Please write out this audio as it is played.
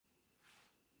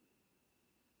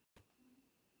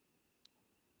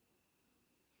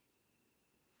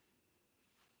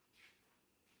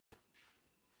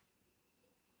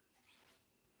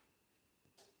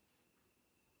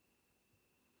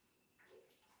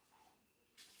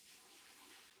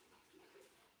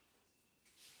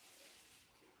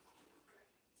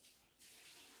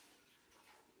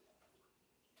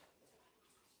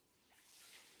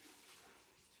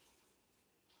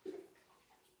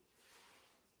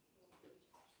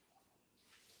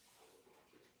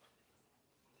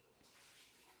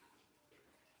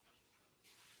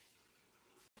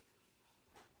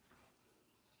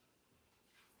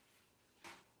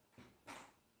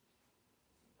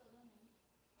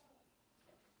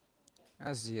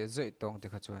a zia zai tong te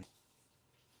kha chuan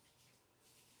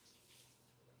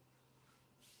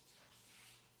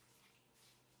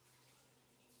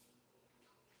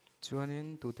chuanin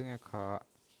tu te nge kha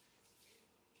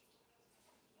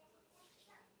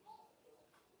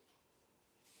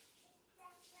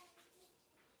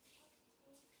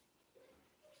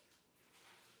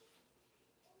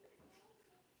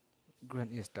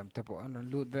Grand East tam te pawh an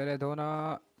lut vele dawna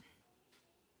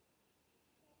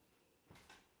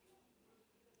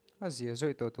a zia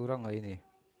zai to tura ngai ni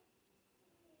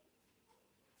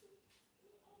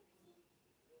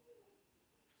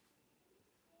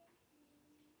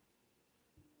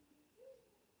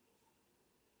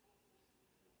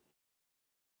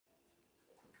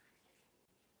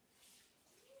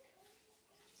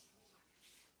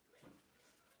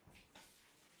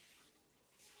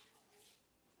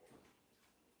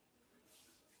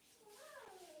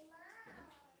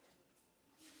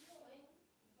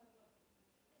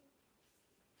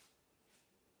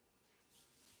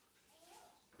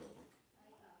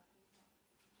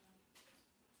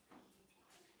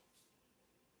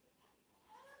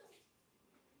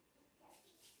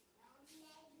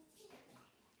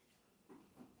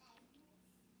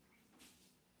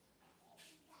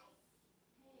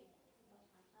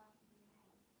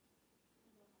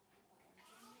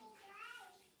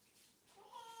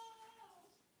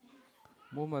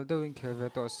mu mal deuhin khel ve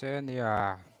to se ania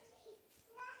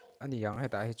ani yang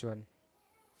heta hi chuan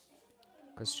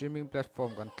ka streaming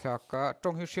platform kan thlak ka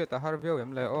tong hi hriat a har veu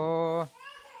em le o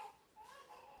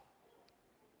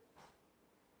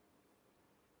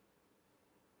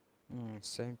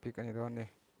same pick ani dawn ni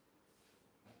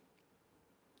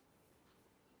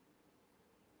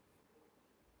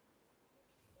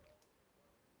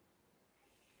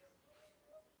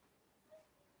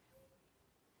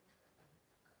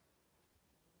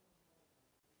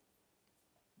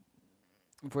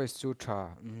voice chu tha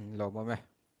lo ma me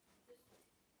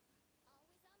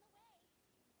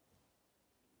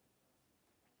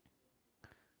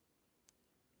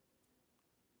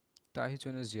ta hi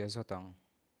chuan a zia zo tang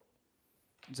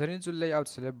zarin chu layout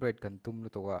celebrate kan tum lu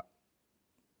to wa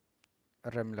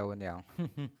rem lo aniang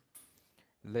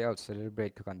layout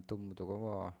celebrate ka kan tum to ko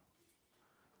mo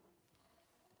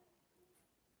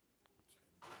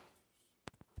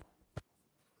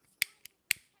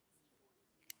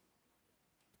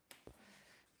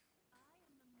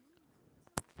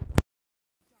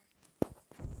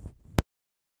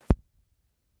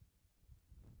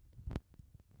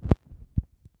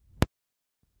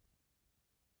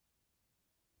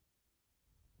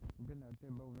banner te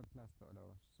bo na class to lo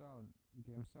sound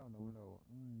game sound om lo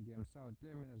game sound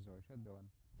tle min a zoi hret dawn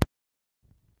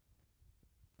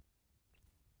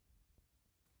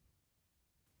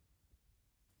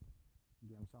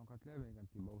game sound kha tle min kan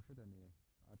ti bo hret ani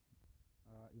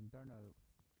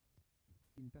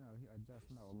internal hi adjust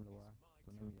na om lo wa to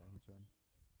na mi a hi chuan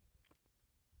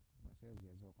ma se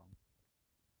zia zo kang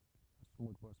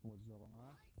smooth zo kang a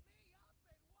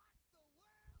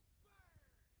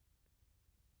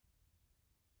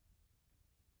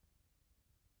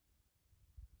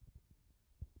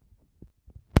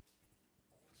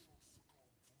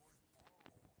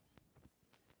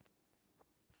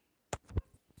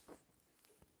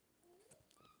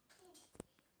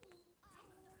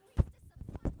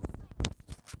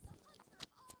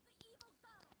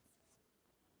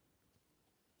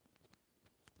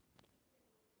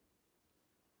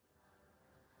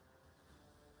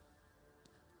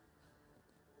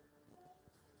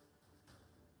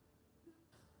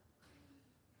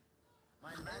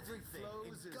My magic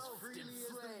flows as freely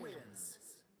as the winds.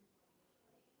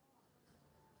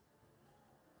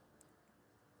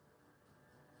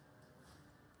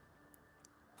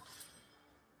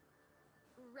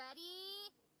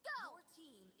 Ready, go! Your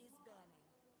team is banning.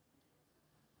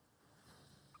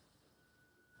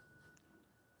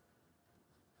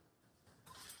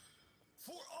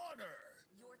 For honor!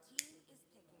 Your team is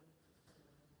picking.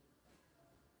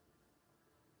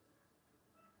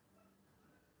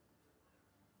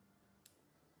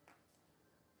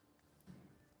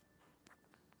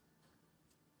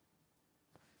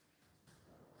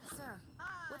 Sir,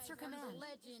 what's your command? The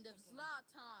legend of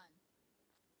Zlatan.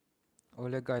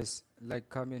 ole guys like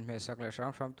comment me sak le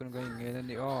ram tun ga nge na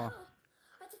ni o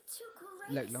I did too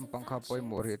great like lam pang kha poi infections.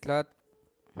 mo ri tlat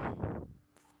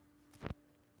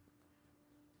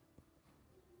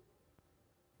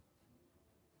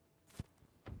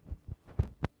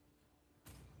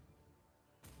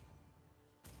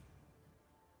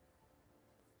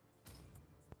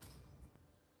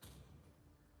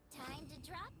Time to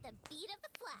drop the beat of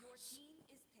the Your flash. team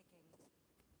is picking.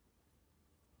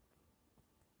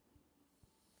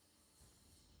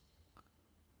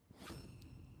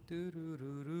 Power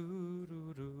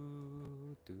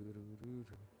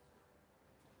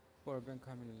bank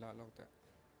kami la lok ta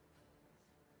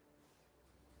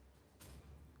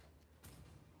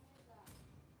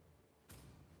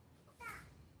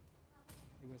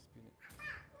USB ni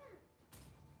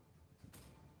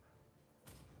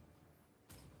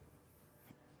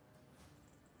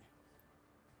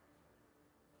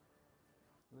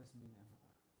USB ni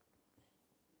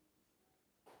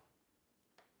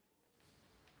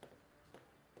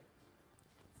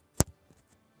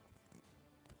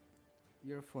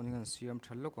earphone ngan siam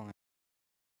thallo ko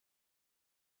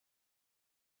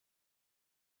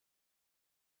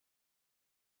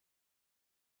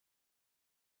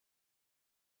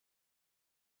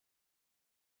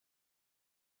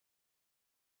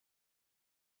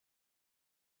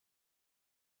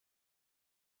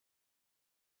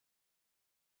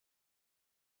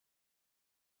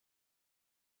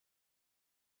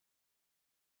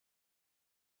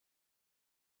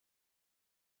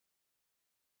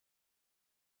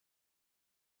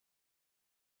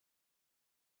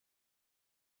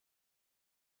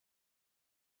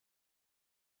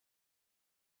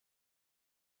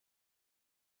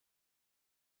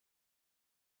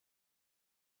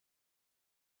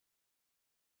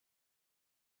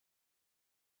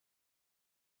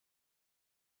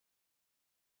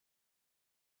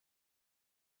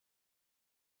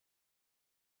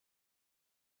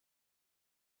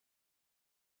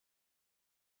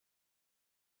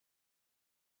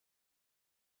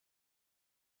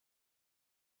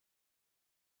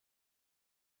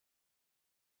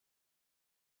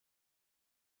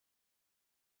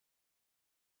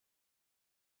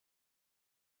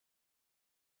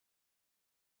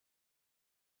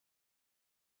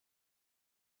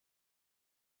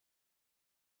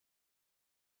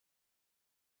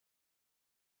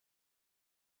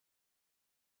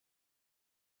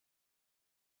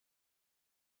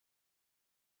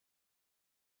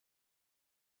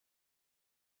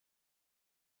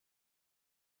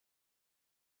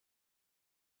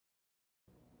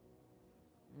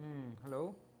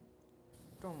hello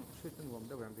trong switch nuam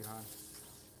da wang bihan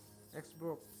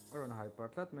xbox aron hyper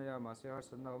tlat maya ma se har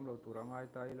san naum lo turangai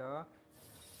taila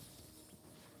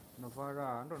Navara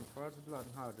ron first blood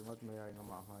ha ringot maya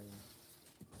ngama hai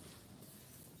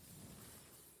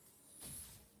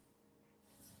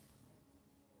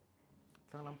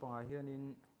thang lampang a hianin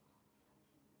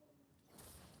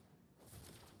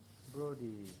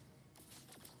Brody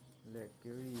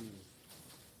Lekiri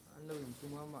an lo in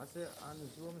chunga ma se an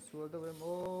zoom sual da wem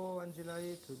o Angelai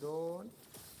Tudon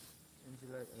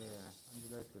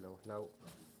Angelai tu lo lau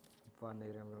van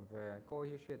nei rem rem ve ko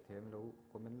hi shet them lo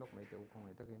comment lok mai te u khong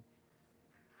ai takin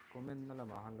comment na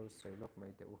lama han lo sei lok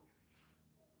mai te u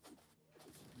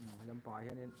lampang a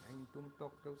hianin anh tum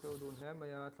tok teu teu dun he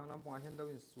maya thang lampang a hian lo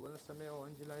in sual same o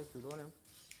Angelai Tudon em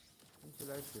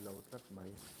Angelai tu lo tat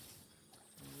mai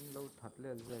lâu thật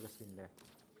lên dây cái xin này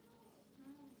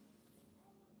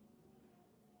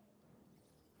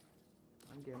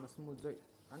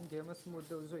anh game smooth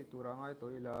đâu dậy tụ ra ngay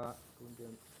tối là tụi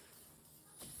game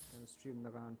stream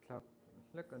là cái club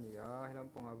lek cái này hay làm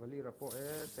phong avali rapo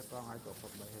te pa ngay tổ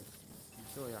hợp bài hết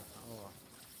joy à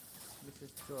this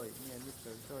is joy nghe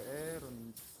Mr. Joy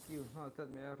ron kill ha thật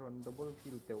mẹ ron double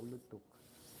kill teu lutuk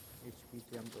HP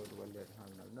tiam to dualet han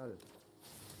nal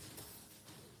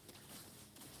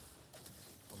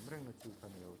reng chu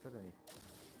kan yo ta dai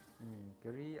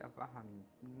keri apa han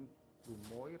tu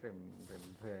moi rem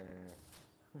ve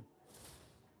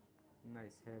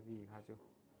nice heavy ha chu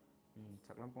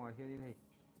chak lam pong a hian in hei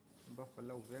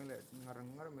buffalo veng le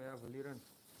ngar me a valiran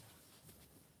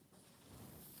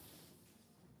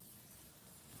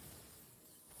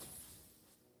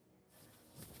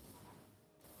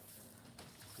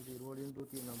di rolling du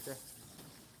ti nam te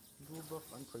du buff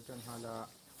an khoi chan hala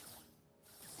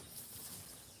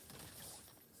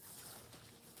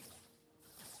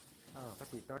các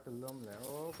thị ta từ lom là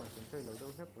còn chúng tôi lâu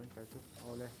đâu hết vẫn phải chụp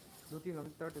ole đầu tiên là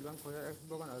ta từ lom khối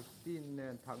Xbox là tin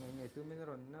nền thằng ngày từ mình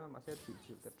rồi nó mà sẽ bị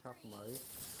chịu tật trap mới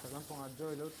thằng lom phong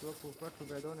enjoy lâu tôi cũng phát từ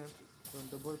về đó nè còn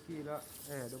double kill là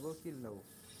double kill lâu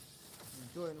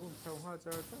join sau hai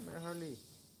giờ chắc mẹ Harley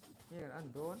như là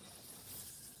ăn đốn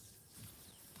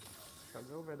tạo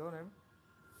dấu về đó nè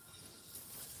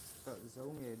tạo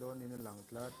dấu nghề đốn nên là lằng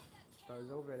lát tạo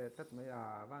dấu về để tất mấy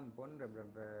van bốn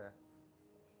rầm về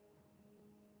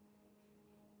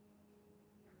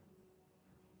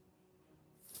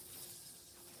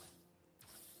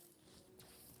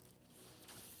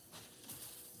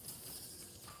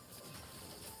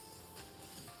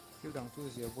Yêu đằng chú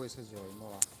gì vui sẽ rồi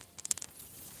mà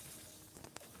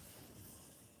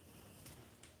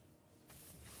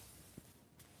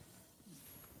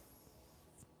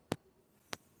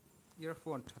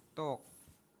earphone thật tóc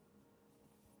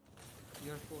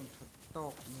earphone thật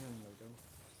tóc như người đâu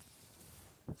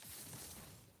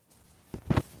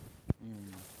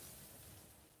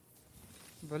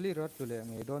vali rót tụi lệ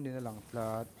ngày đó đi lang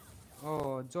plat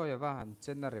oh joy và hẳn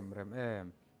chân na rem rem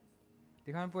em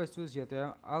thì han voice tu ziat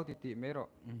em out ti mê rồi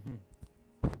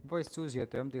voice tu ziat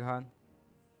em thì han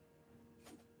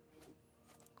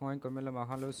không anh comment là mà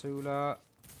han lo siêu là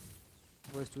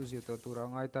voice tu ziat tu ra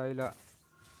ngay tay là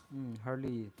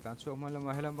Harley tan chuộc mà làm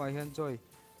hay làm bài hiền joy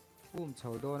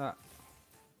chầu đó nè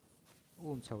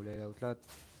chầu lệ đầu tlat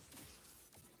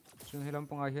chúng hay làm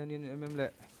bằng hiền in em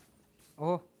lệ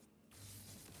oh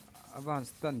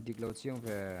avance tan dik lo chiang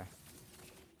về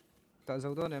ta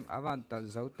dấu đó nem avance ta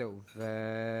dấu tiểu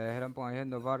về hay làm bằng hiền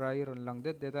Novara iron lang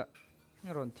det det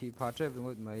ron thi pha tre với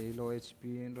một mấy low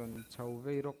HP ron chầu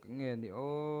về rock nghe ni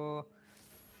ô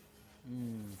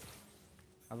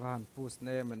avance push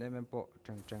nem mình em po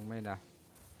trăng trăng mấy nè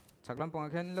chắc làm bằng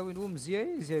hiền lâu in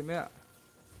dễ dễ mẹ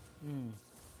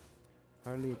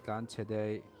Harley tan chế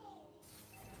đây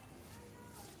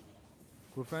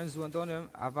cô friend zuan đó nem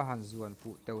avahan zuan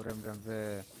phụ tàu rem rem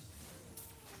về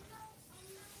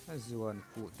zuan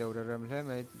phụ tàu rem rem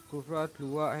mấy cô friend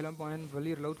lúa hay làm bằng hiền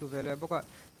valir lâu tu về lại bốc à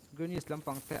Greenish làm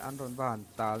bằng te an ron van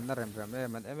tal na rem rem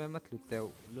em mất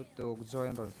lụt tàu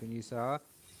join ron finisa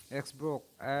Xbox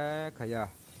khaya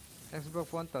Xbox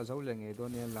phone ta giàu lệ nghe đó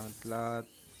nem lang tla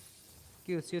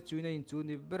kêu siết chui này chui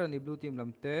ni berani blue team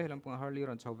làm te làm bằng Harley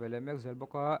ron chau về lại Maxwell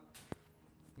bốc à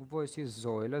voice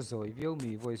rồi là rồi viêu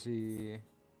mi voice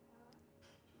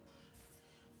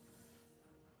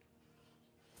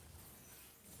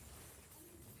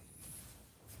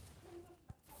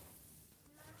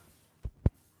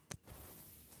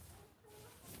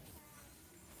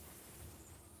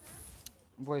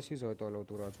voice rồi tôi lâu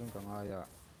tu ra chung cả ngay à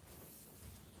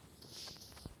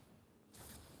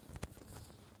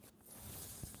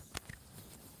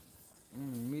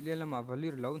mi le lama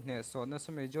valir lo ne so na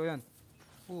samay joyan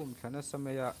thana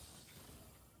samaya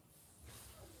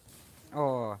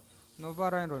oh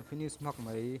Novara ron finish mak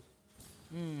mai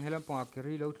helam pang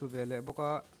akiri lo tu vele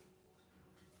boka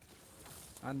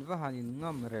an va hanin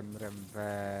ngam rem rem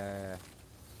ve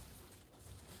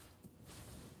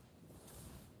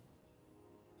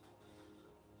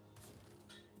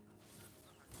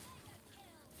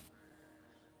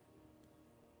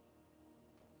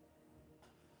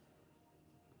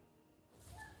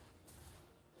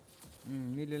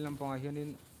mi le lam pang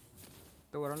hianin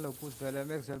toran lo pus vele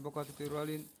mek zel boka tu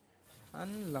tiralin an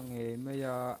lange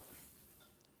meya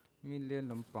mi le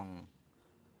lam pang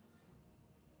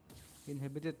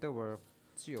inhibited tower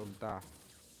chi om ta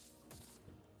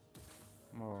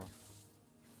mo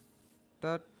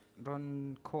tat ron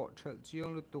kho thel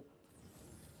chiang lu tuk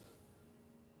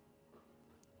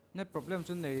net problem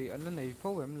chu nei an nei fo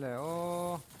em le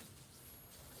o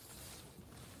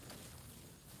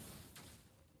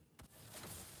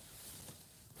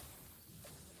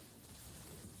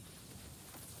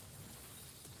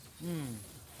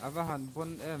avahan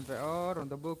bon em ve o ron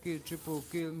double kill triple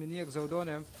kill miniak zodon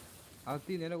em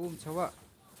alti ne na chawa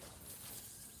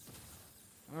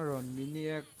ron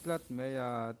miniak plat me ya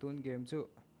tun game chu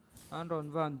an ron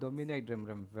van dominate rem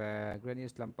rem ve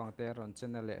Greenish lampang te ron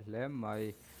channel le hle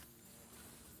mai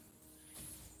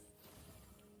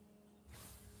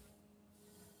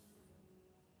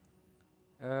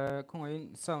không ai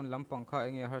sound lampang kha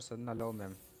enge harsan na lo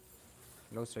mem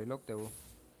lo sei lok teu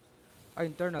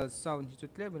internal sound hi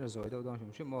chutle bin rồi đâu dong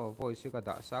shim shim voice ka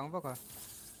da sang va ka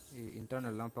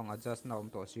internal lampang adjust na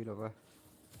to si lo va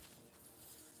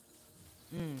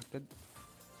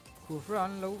khu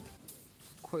fran lo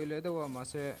khoi le do ma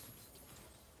se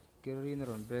kirin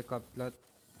ron backup lat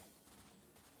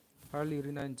Harley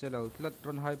rinain chelo lat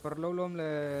ron hyper lo lom le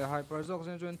hyper zok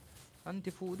sen chun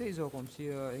anti fu dei zo kom si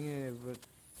enge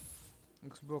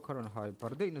Xbox karon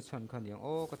hyper dei na chan khan yang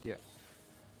o ka tia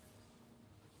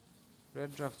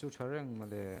red draft chu thareng ma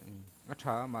le a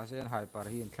tha ma se hyper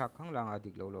hi thak khang lang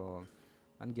adik lo lo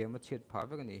an game a chet pha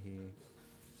ve ka ni hi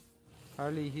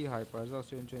Harley hi hyper zok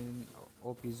sen chun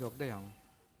op zok de yang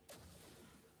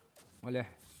male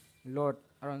lord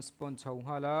aron spawn chau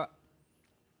hala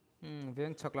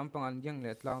veng chak lampang an yang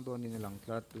le tlang don in lang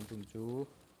tlat tun chu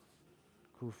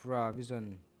khufra vision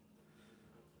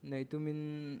nei tumin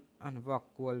an vak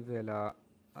kwal vela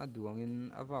aduangin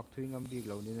awak thuingam bik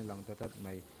lo ni lang tatat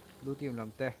mai lu tim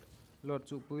lamte lord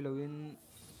chu pui loin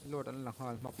lord an lang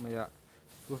hal mak maya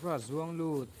khufra zuang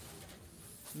lut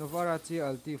Novara chi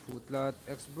alti futlat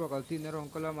Xbox alti nerong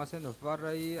kala ma se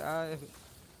Novara I a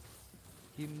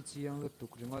kim chiang lu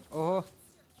tuk ringot oh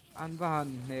an van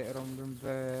ne rom rom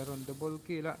ve ron double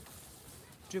kill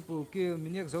triple kill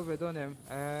miniak zo ve don em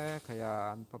khaya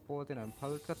an papo ten an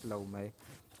phal kat lo mai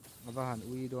ava han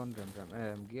ui don rem rem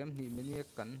em game ni miniak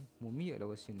kan mumi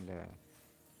lo sin le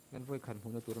ngan voi khan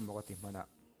huna tur mo ka ti mana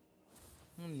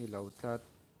ni lo tat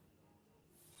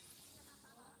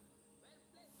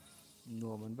no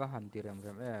man va han ti rem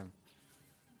rem em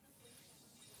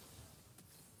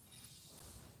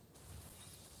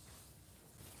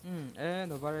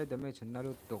no vare damage na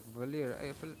lu tok valir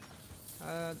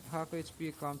half HP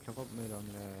kam thlakop mai lam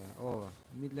le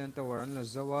mid lane tower an la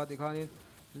zawa ti khanin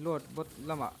lord bot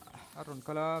lama aron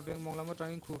kala beng mong lama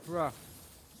tangin khufra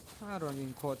aron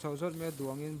in kho chau zot me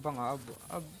duangin banga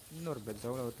ab norbet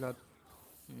zaw lo tlat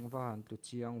van tu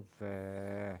chiang ve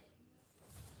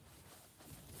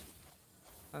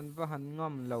an van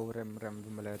ngam lo rem rem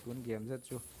male tun game zat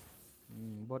chu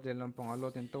bot lane lampang a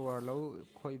lot in tower lo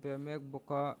khoi ve mek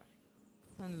boka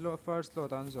an lo first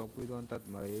lot an zo pui don tat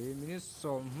mai minute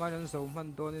so man an zo man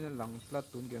don in lang tlat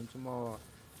tun game chu mo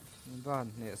van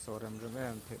ne so rem rem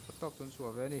em the top tun chu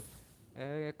ve ni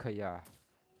khaya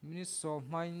minute so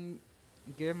man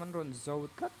game an ron zo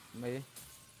tat mai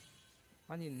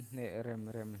anin ne rem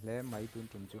rem le mai tun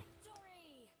tun chu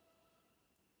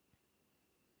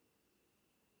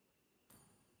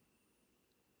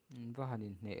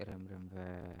vahanin ne rem rem ve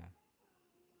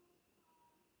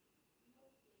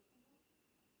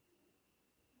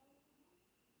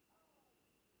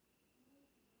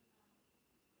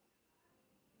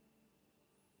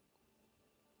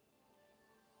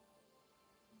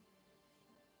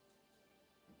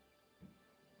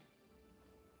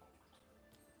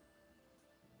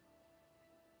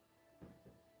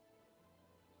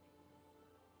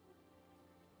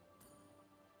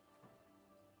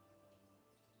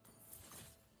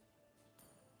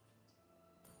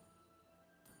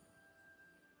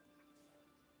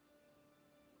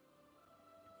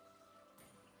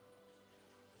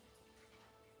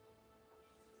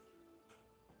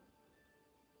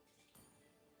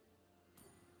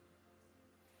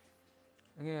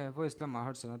nghe voice lama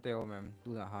har sana te om em tu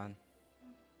da han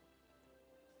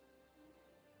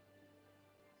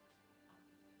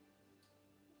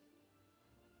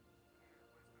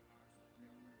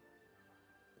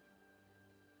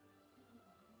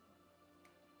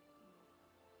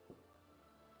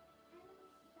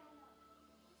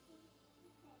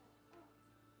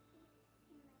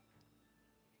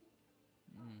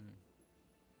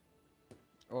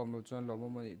một chọn lo mo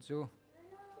mani chu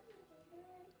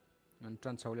an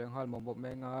tran chho leng hal mo bob me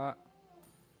nga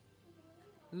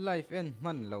life en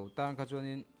man lo tan kha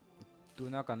chuanin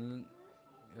tuna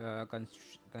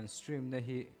kan stream na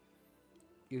hi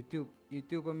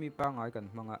youtube mi pa ngai kan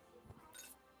manga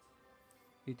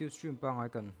youtube stream pa ngai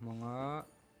kan manga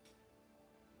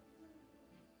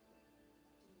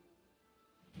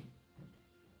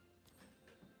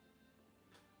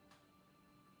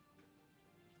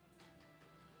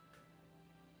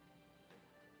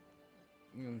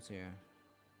ngum se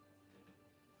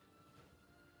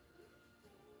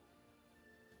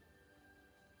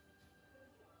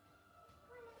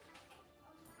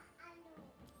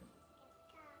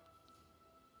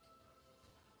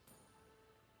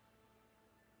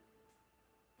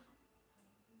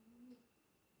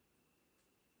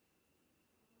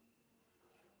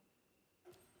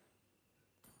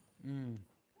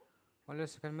only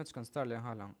second match kan start leng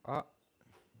halang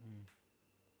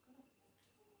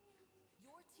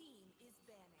Your team is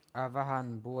banning. avahan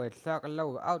buai thlak lo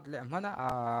out le mana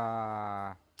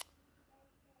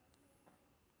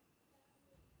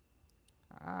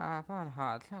van ha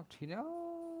thlak thina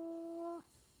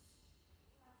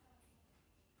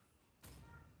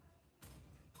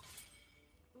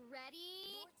Ready?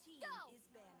 Your team Go! is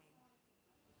banning.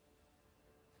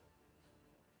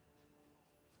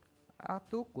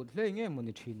 tu kut le nge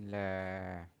muni thin le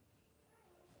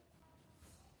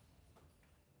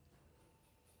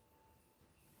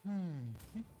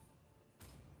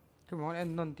come on en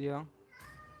non tiang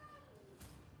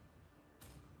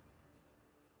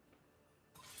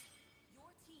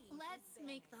Your team Let's is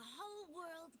make the whole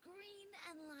world green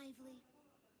and lively.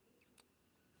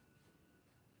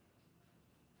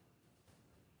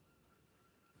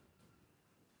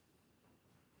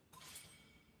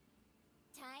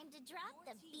 Time to drop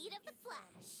the beat of the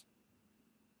flash.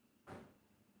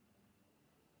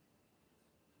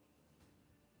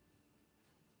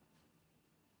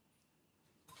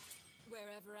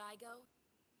 Wherever I go,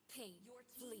 pain your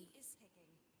team is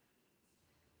picking.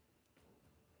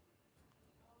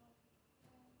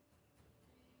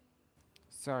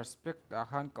 suspect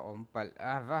ahan ka ompal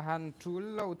avahan thul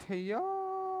lo theya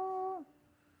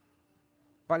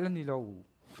palani lo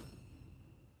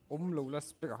Lo la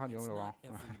spec han yom It's lo not wa.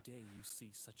 every day you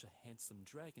see such a handsome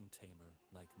dragon tamer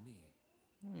like me.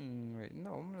 Wait,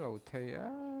 no lo thầy á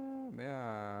mẹ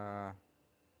à.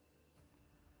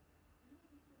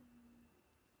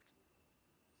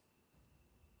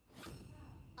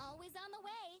 Always on the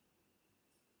way.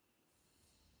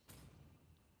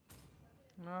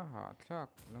 Nó hạ chắc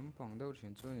lắm bằng đâu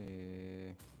chuyện cho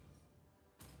nè.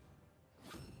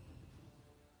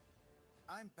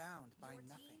 I'm bound by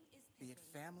nothing, be it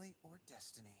family or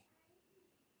destiny.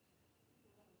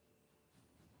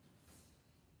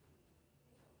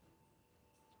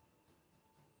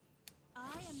 I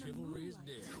am the Chivalry is moonlight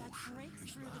dead. that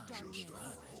breaks through the darkness.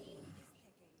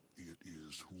 It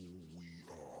is who we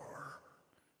are.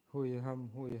 Hui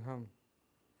ham.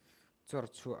 Chor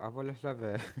chu avol la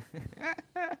ve.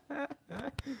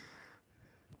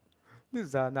 Ni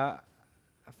zana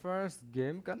first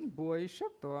game kan boy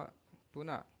shak to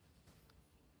tuna.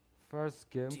 First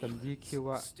game kan DQ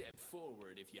wa. Step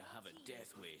forward if you have a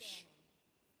death wish.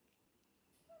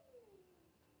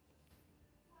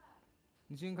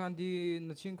 Jing kan di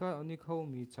na jing ka ani khau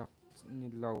mi chak ni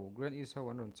low grand is how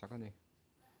ron chak ani.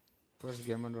 First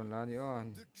game an ron la ni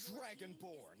on. The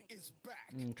Dragonborn is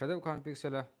back. Chadeu kan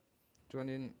pixela.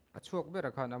 Chuanin a chuak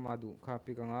bera khan amadu kha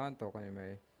pikanga to kan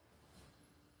mai.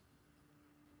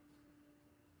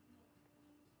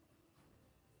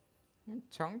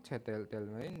 Chang che tel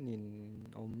mai nin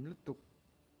lutuk.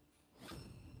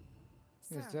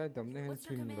 Is Sir, jai dam ne what's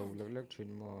your thin lo command? lek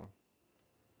thin mo.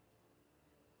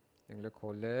 Yang le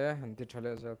khole han ti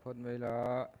thale za phot mai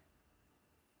la.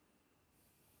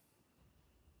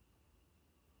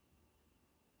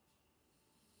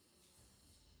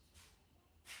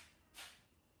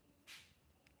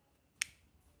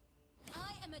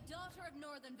 I am a daughter of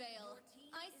Northern Vale.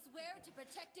 I swear to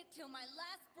protect it till my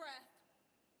last breath.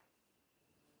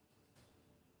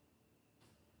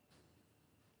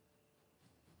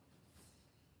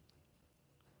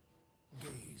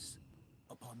 Gaze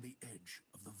upon the edge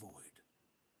of the void.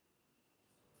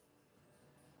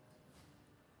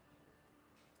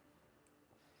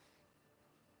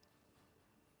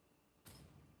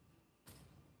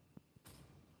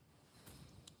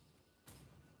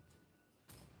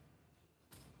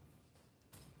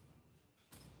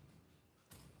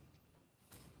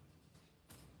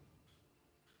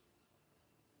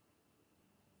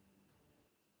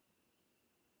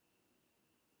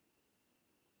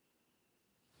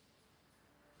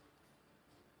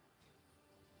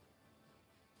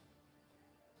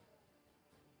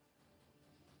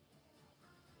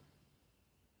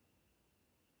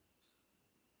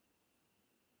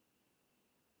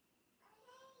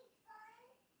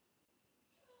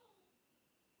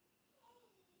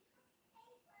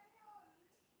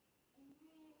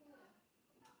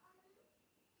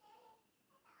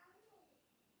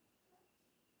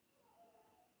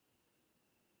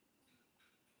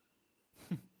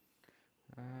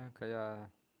 Kaya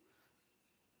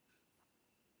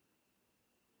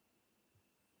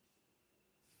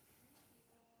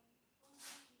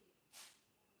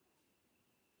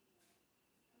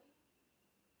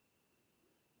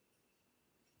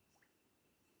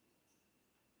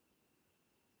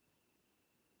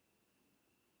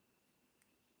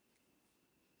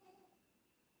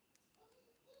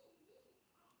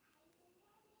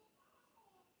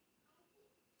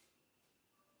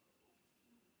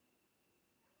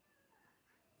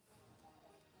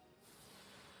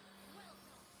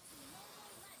Welcome to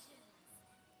Mobile Legends.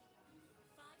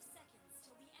 5 seconds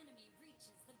till the enemy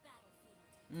reaches the battlefield.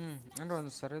 an ron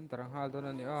surrender hal don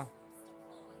ani a.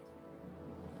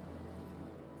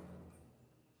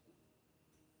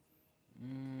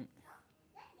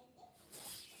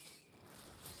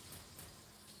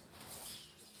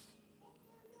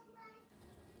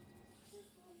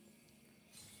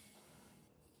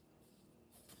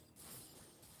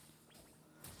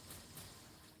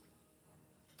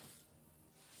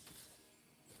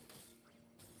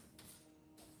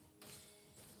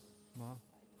 Ma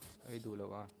ai du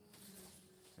lo a.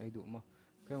 Ai du ma.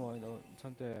 Cái mọi nó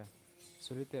chọn te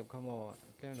xử tệp khăm mo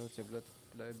cái nó chụp lại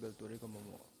lại bel tuổi cái mo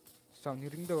sang ni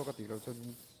ring đâu cái tỷ lo cho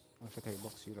sẽ thấy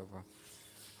box gì lo va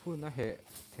hu na hệ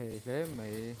thể thế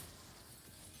mấy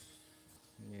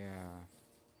yeah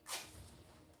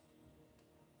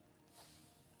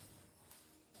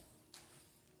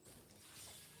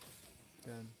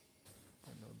then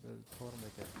nó bel thor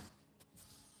mấy cái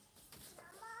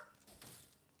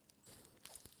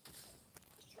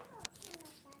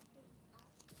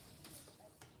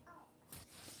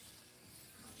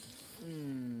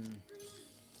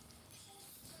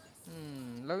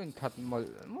lâu in thật mỗi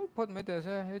mỗi phút mấy thế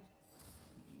sẽ hết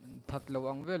thật lâu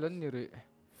ăn về lớn như vậy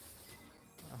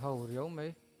hầu riếu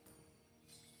mấy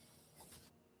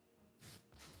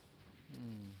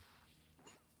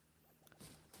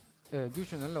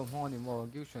execution anh làm hoa thì mà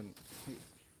execution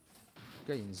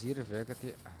cái in gì rồi về cái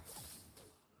thế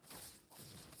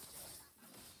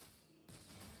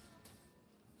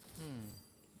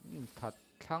thật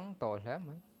thắng tội lắm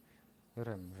mấy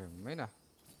rầm rầm mấy nè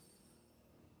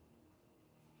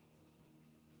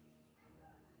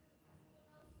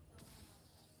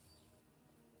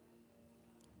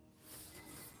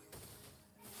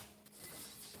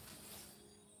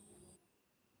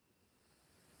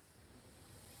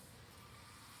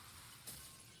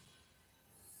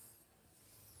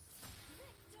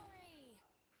Victory!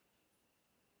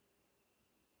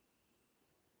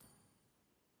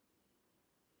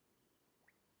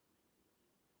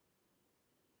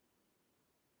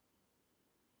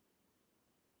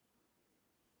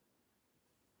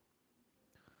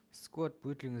 squad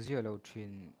pushing zero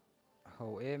chin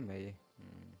hầu em mấy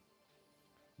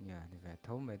nhà thì về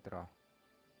thấu mấy trò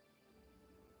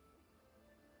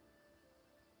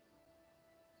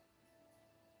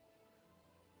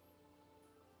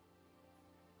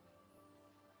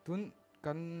tun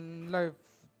kan live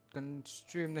kan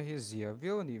stream na hi zia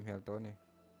view ni hmel to ni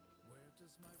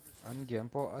an game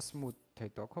po a smooth thei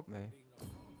to khop mai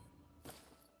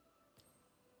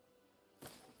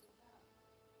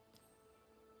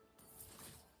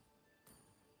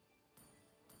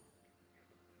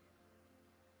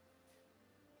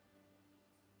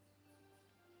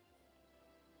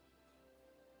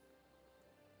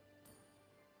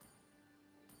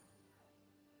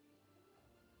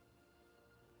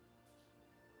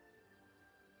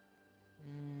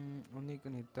oni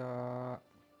kan ita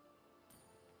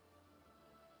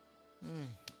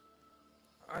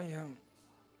ayam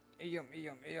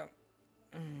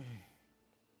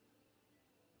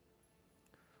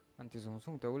anti sung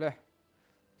sung tàu le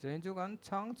trên chú kan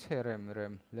chang che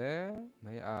rem le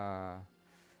mấy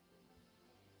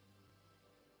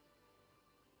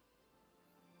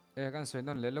kan soi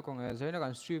non le lo kong zai na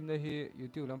kan stream na hi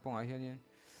youtube lam pong a hian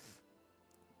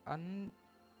an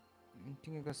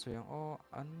ting ka soi o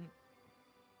an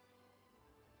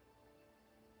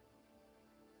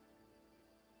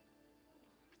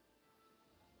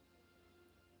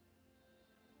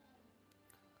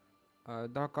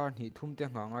dakar ni thum te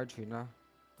nga ngai thina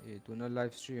tuna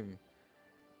live stream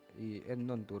en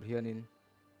non tur hianin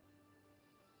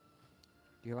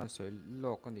ki kan soi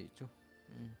lok ani chu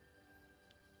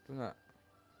tuna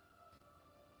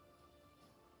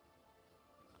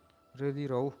ready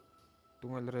ro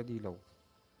tungal ready lo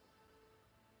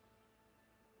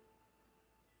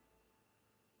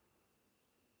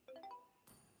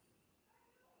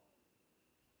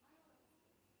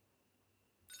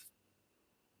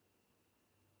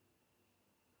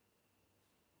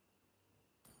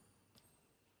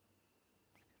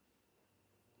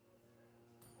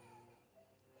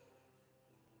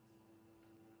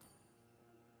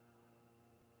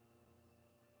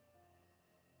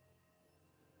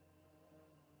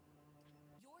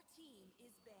Your team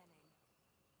is banning.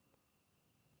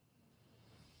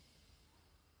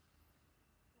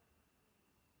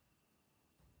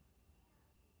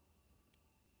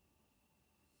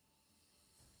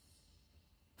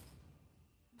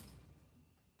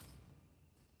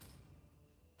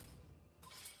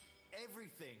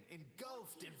 Everything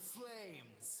engulfed in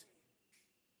flames.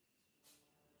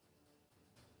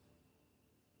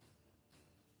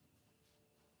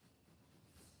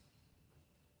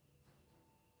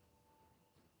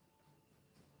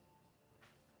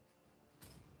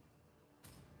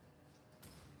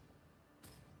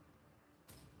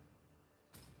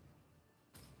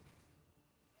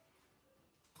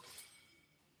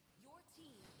 Your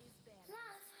team is banning.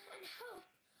 Love and hope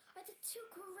are the two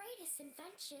greatest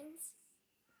inventions.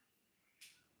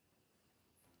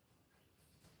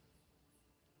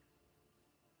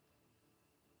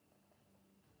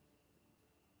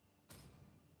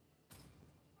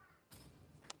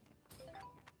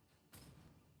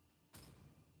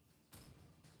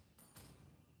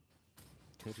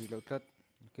 thế thì lâu tất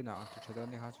cái nào thì cho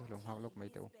đến ha cho lòng học lúc mấy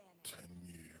tàu 10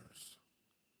 years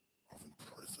of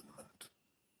imprisonment.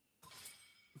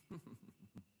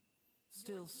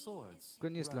 Still swords.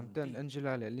 kun islam ten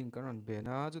angela le link kan ben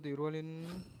a chu ti rolin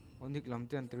onik lam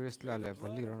ten terrorist la le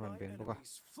vali ron ben boka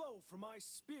Flow from my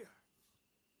spear.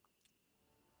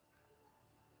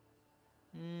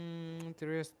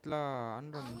 terrorist la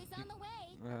an ron Always on the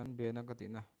way. an ben a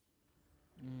katina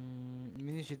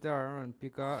mini sitar ron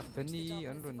pika penny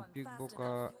an ron pik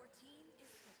boka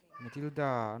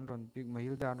Matilda an ron pik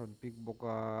Mahilda an ron pik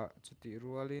boka chu ti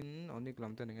rolin onik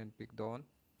lam ten ngen pik don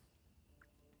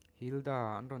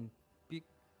Hilda an ron pick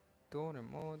to ne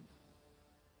mo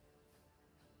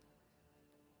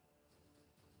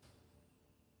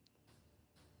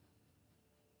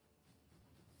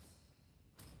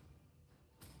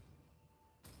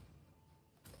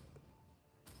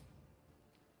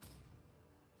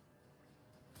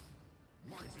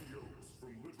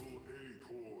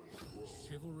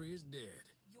Chivalry is dead,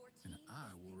 and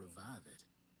I will revive it.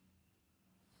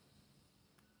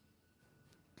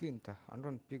 clean ta an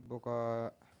ron pick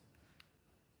boka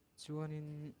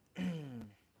chuanin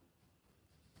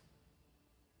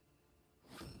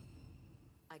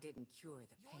I didn't cure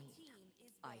the pain.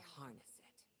 I harness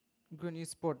it.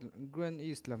 Grand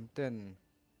East lam 10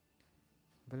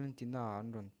 Valentina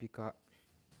an ron pick a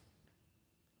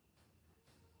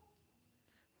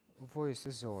voice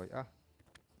zoi a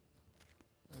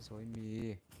zoi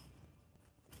mi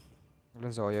la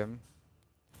zoi em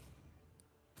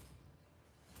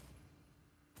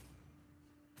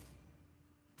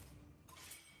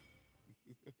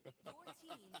Your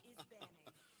team is banning.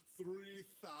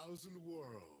 3,000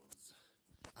 worlds,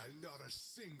 and not a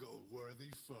single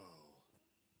worthy foe.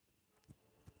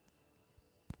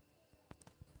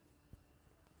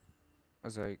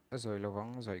 azoi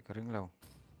lawang zoi ka ring lo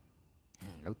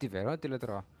lo ti vera ti la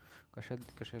tra ka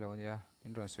she lo nia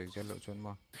in ron soi zel lo chon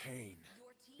ma Pain.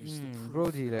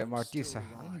 Brody le Martisa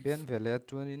an ben vele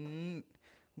chuanin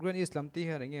Grand Islam ti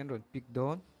han ngin ron pick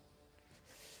don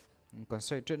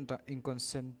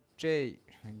inconcentrate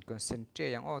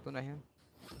yang tu na hian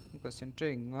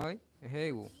inconcentrate ngai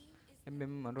heu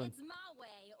em an ron It's my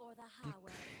way or the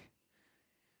highway.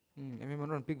 em an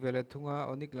ron pick vele thunga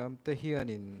onik lam te hian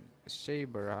in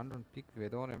saber an ron pick ve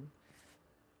don em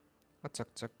a chak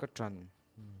chak ka tran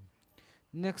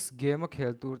next game a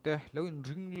khel tur te lo in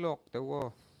ring lock te wo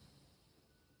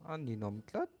an ni nom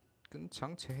tlat kan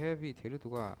chang che heavy thelu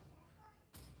tuka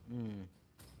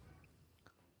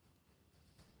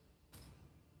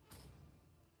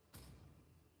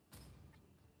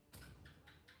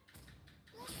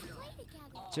Let's play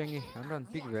together. chengi an ron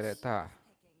pick vele ta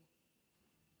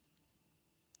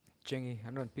chengi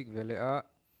an ron pick vele a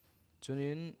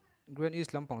chunin Grand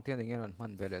East lampang tian ngin ron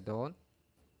man vele don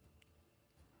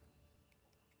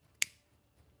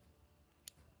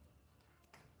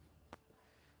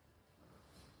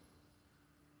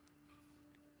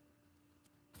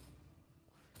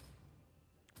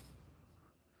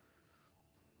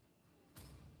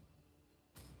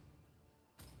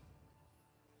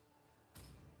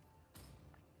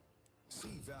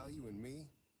See value in me?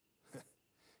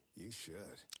 You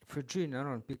should. Fridrin an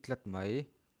ron pick lat mai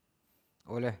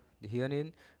ole di hianin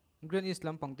Grand East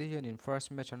lampang ti hianin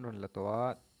first match an ron la to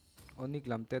a onik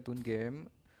lam te tun game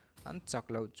an chak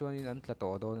lo chuanin an tla to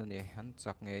don ani an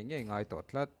chak nge ngai to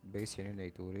tlat base hian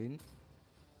nei turin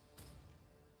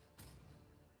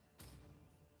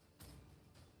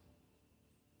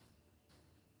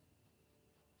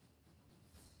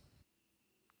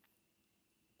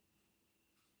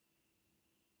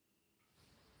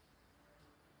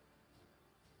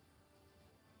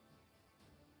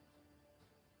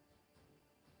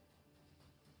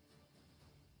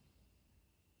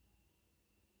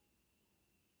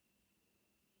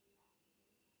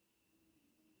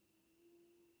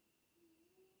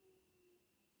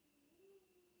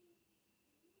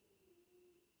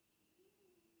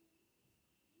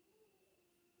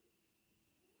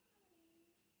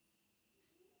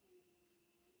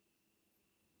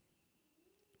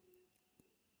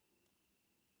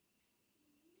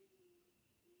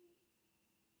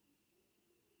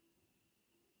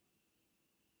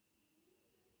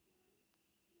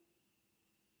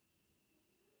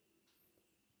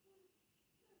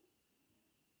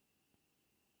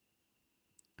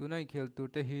tunai khel tur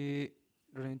te hi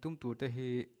ren tum tur te hi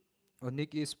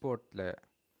Onyx Esport le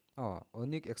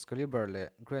Onyx Excalibur le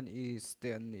Grand East te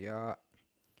an nia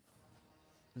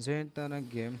zenta na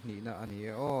game ni na ani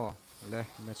le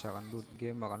match kan lut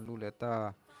game kan lu le ta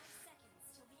 5 seconds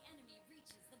till the enemy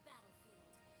reaches the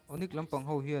battlefield. Onyx lampang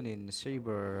ho hian in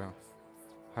saber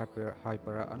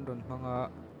hyper andon hanga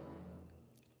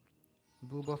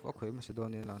blue buff a khoi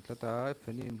Macedonian lang tlata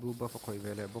feni in blue buff a khoi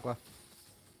vele boka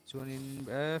chuanin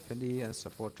feni an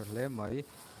supporter hle mai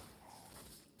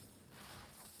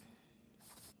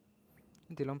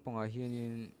ti lampanga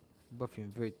hianin buffin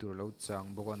vei tur lo chang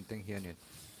bokon teng hianin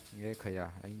nge khaya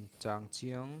ein chang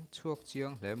chiang chuak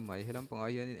chiang hle mai helampanga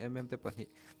hianin te pani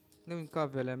ngemin ka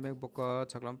vele mek boka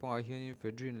chaklampanga hianin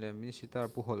fedrin le minisitar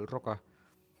puhol roka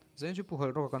zain chu puhol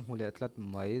roka kan hmule tlat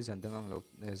mai zandangang lo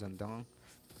zandang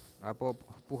apo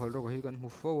puhol roka hi kan hmu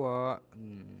fowa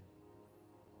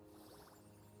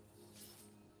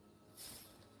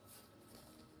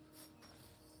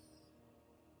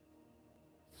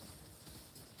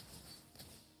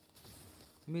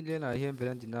mi le na hian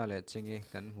Valentina le chengi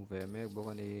kan hu ve mek bok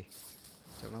ani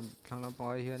chaklam thanglam pa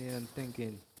hian in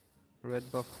tankin red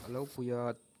buff alo puya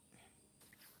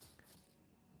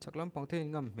chaklam pang the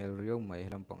ngam mel riau mai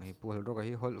lam pang hi pul ro ka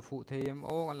hi hol fu theim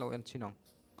o an lo en chinong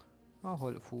a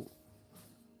hol fu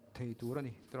thei tur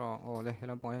ani tra o le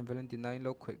lam pang hian Valentina in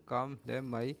lo khoi kam le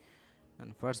mai an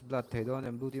first blood thei don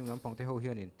em blue team lam pang the ho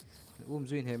hian in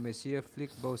zuin he Messi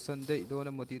flick bo Sunday don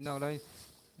moti naw lai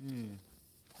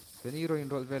Veniro in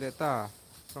roll veleta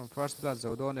from first blood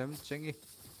zo don em chengi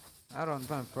Aaron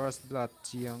van first blood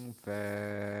chiang ve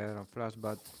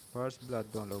first blood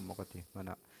don lo mokati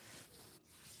mana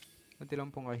atilam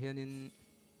ponga hianin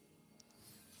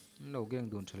lo geng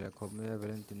dun chhle khop me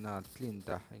Valentina clean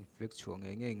ta inflict chuang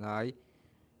nge ngai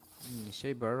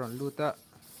Saber ron luta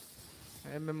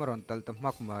ron tal ta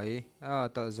mak mai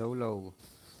tal zo lo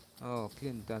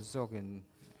clean ta zokin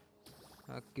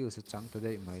kill sa chang ta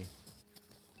dei mai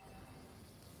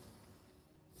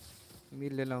mi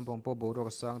le lam pong po bo ro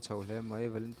sang chho hle mai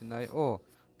Valentina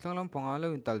thlang lam pong a lo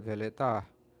in tal vele ta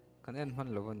kan en man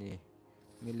lo ani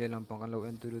mi le lam pong an lo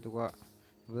en tu tu ka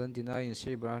Valentina in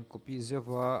Saber copy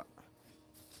zewa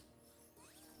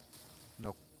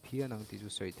nok phia nang ti chu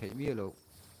soi thei mi lo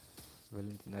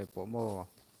Valentina po mo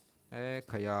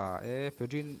khaya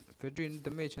Fedrin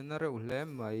damage na re hle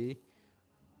mai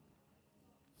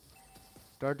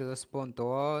turtle spawn to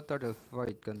turtle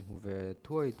fight kan hu ve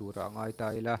thuai tura ngai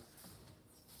tai la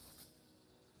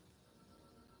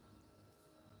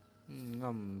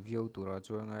ngam view tura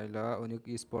chuan ngai la Onyx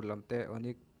esport lamte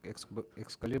Onyx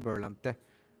Excalibur lamte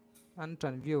an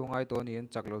tran view ngai to ni en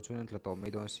chaklo chuan tla to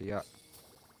mai don sia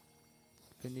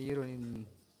Feniro in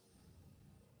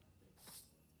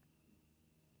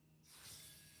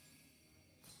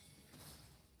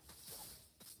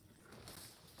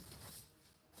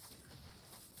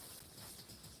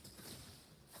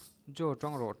Jo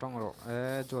trong ro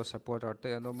Jo supporter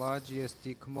te no ma GST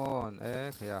come on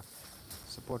khaya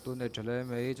support tu ne chale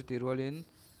mai chu ti rolin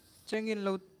chengin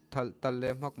lo tal le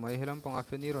mak mai helam pang a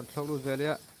Feniro thlu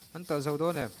velia an tal zo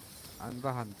do ne an ba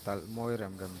han tal moi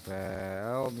rem ve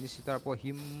minister po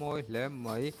him moi hle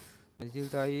mai til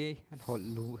tai an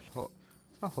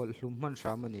hol hlum man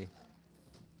shamani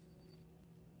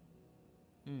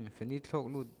Feni thlok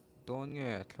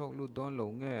lu don lo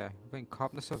nge ben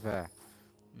khap na sa ve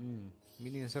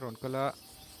minin saron kala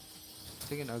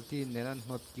tengin alti nenan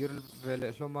not kir vele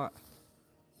hloma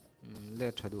le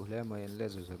thadu hle mai le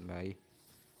zuzat mai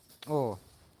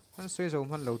an soi zo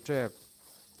man lo trap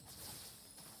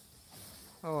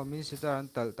min sita an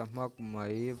tal tamak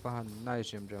mai van nai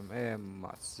jem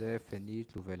ma se Feni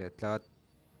tlu vele tlat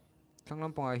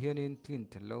thanglam panga hianin tin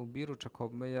thelo biru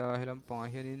thakop maya helam panga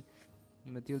hianin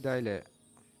Matilda le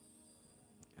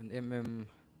an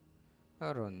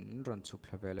ron chuk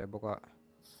vele boka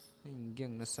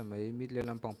geng na samai midle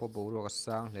lampang po bo ro ka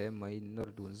sang hle mai nor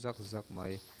dun zak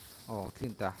mai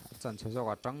clean ta chan che zo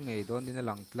ka tang ngei don din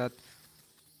lang tlat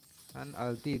an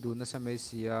alti dun na samai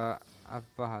sia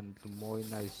apahan moi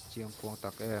nice chiang pong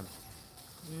tak em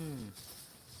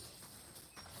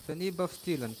Feni buff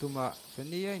still an tuma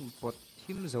Feni in pot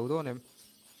him zo don em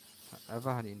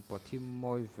apahan in pot him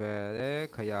moi ve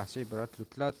khaya se barat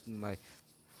lutlat mai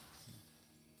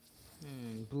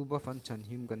blue buff an chan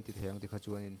him kan ti theng ti kha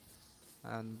chuanin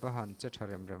an bahan che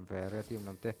tharem rem ve re tim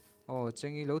lamte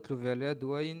chengi lo tlu vele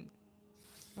duain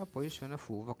a position a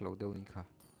fu vak lo deu ni kha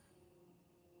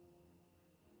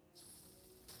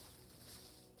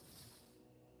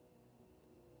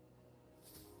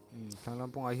thanglam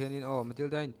pong a hianin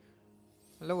Matilda in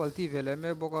lo alti vele me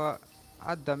boka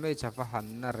a damage afa han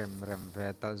na rem ve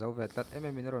tal zo ve tat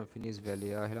min ron finish vele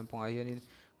a helam pong a hianin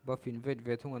buff invade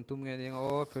ve thung an tum nge ning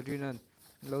Ferdinand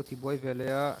lo ti boy vele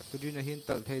a Ferdinand hin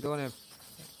tal thei don em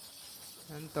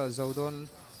an tal zo don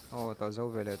tal zo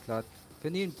vele tlat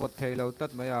Fenin pot thei lo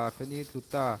tat maya Feni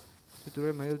tuta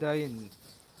tuture Matilda in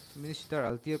minister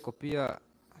altia copia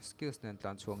skills nen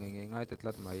tlan chuang nge ngai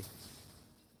tlat mai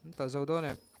tal zo don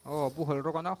em bu hol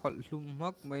ro kana hol hlum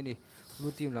mak mai ni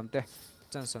blue team lamte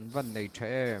chanson van nei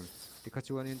them tikha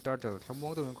chuan in turtle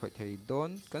thamong to khoi thei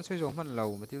don kan soi zo man lo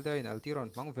Matilda in altiron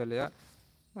mang velea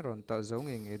ron ta zo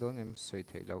nge don em soi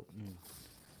thei lo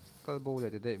kal bo le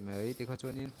de mai tikha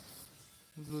chuan in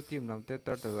blue team lamte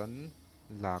turtle an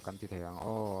la kan ti thei ang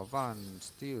van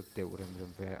still teu rem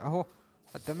ve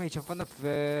atame chafana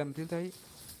ve Matilda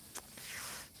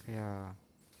ya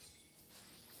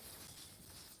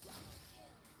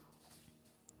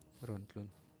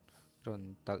ron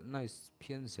tal nice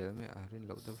phian zel me a rin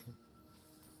lo da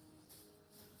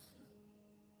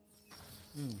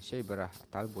Saber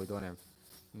tal boy don em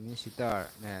min sitar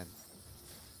nen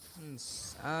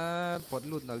Pot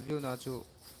lut nal view na chu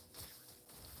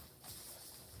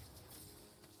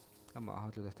ama ha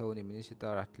tu thau ni mini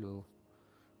sitar atlu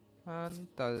an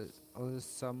tal ol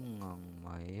sam ngang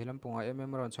mai helam punga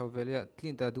ron chau velia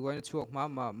tlin ta duai chuak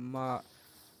ma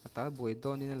tal boi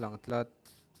don in lang tlat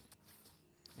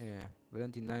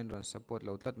 29 ron support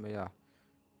lo tlat mai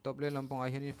top lane lampang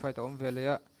ai hian fight om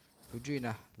velia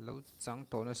Regina lo chang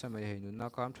to na sa mai he nu na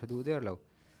kam thadu der lo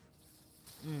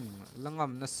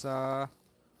langam na sa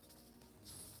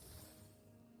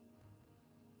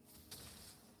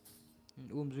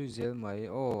zui zel mai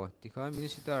tikha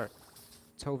minister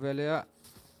chau velia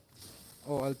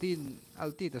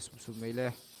alti ta sum mai le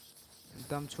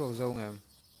dam chuak zo ngem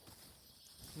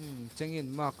chengin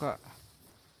maka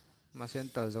ma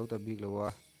sental zo ta big lowa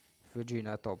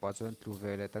Regina to pa chon tlu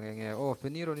vele tangenge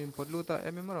feniron in potluta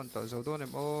ron tal zo don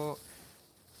em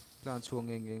plan chuang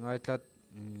nge ngai tlat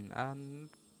an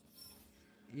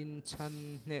in chan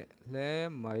ne le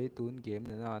mai tun game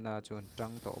na chon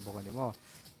tang to bokani mo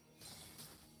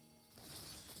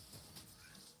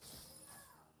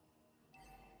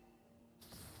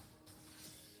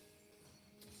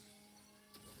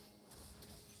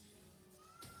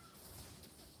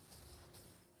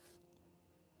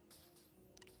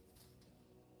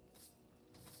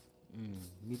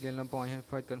Middle lampang hian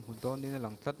fight kan hmu dawn in a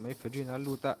lang tlat mai Regina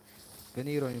luta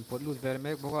Feniron in pot lut vel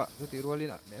mek boka chuti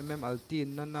rualin altin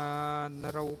na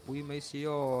ro pui mai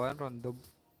sio an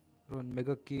ron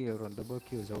mega kill ron double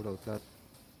kill zo lo tlat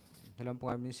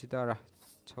helampang min sitara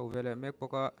chau vele mek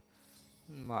boka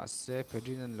ma se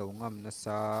Regina lo ngam na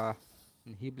sa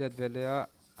hiblet vele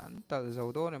an tal zo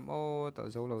dawn em tal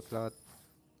zo lo tlat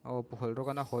puhol ro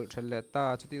kana hol thel ta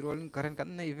chuti rolin karen kan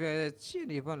nei ve chi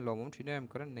ni van lo mom thinem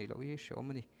karen nei lo hi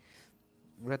shomani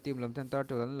ra team lam ten tar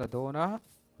to an la dona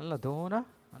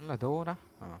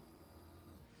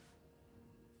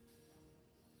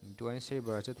tuan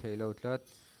saber chu thei lo tlat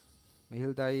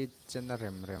mihil dai chen na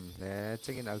rem le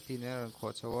chengin alti ne ran kho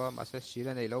chawa ma se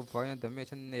sila nei lo vai an dame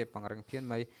chen ne pangrang phian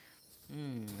mai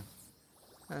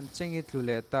an chengi tlu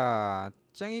le ta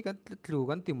chengi kan tlu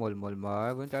kan ti mol ma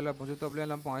wen tala pon top le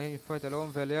lam pang ai fight alom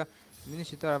vele mini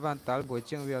sitar van tal boy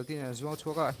cheng vel tin an zuang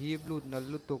choka hi blut na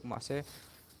lutuk ma se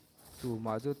tu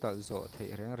ma ju tal zo thei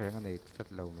reng nei tlat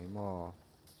lo mai mo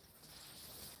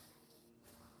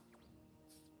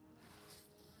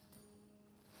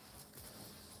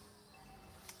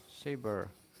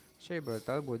Saber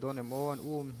tal boy don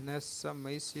emon nes sam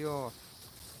mai sio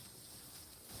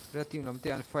ra team lam te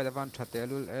an fight van thate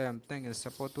lul teng in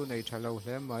support tu nei thalo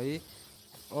hle mai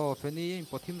feni in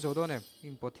pothim zo don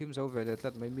in pothim zo vele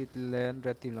tlat mai mid lane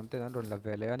ra team lam te an ron la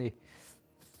vele ani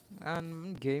an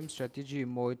game strategy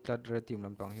moi tlat ra team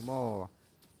lam tang hi mo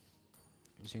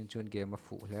sing chun game a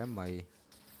fu hle mai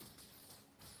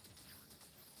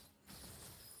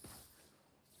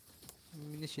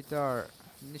mini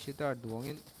sitar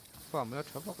duangin famla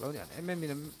thabak lo ni an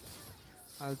min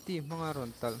alti manga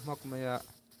ron tal mak maya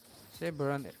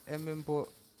Saberan po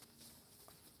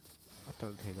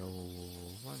atal thelo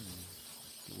wan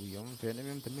uyam ven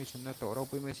mission na to ro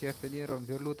pi me chef ni ron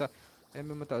verluta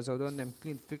ta zo don nem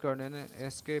clean figure ne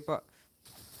escape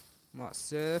ma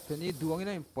se feni duang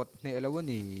ina import ne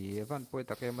elawani van point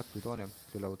ta ke mat tu don em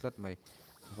tu lo tlat mai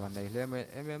van nei le me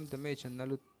mission na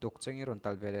lu tok chengi ron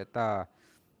tal vele ta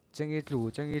chengi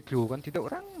tlu kan ti do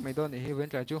rang mai don hi ven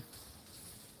tla chu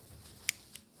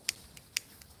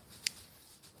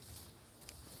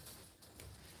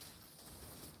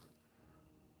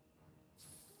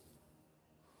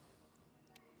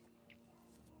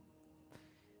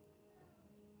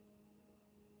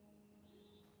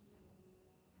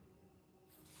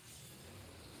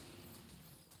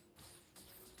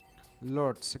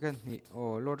Lord second ni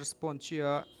Lord respawn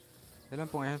chia elam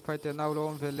pong han fight now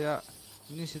lo velia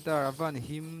ni sitar avan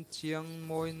him chiang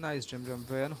moi nice rem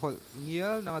ven hol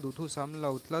ngial na du thu sam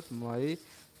lo tlat mai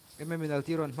minal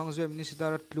tiron hmang zem ni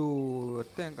sitar tlu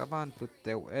tank avan tu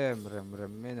teu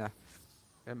rem mena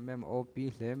op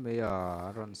hle me ya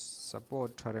ron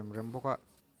support rem boka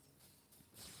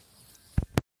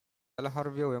ala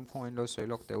harvio em point lo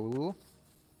soilok teu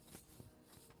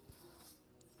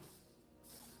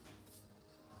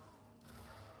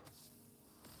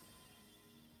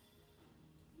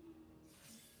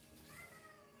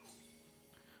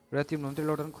Red team lam te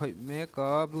lodan khoi me ka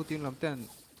blue team lam ten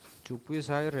chupui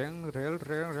sai reng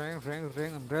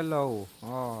relo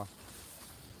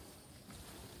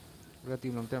Red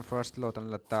team lam ten first lot an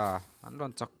lata an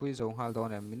ron chakpui zo hal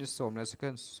don em minute som le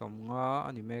second som nga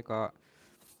ani me ka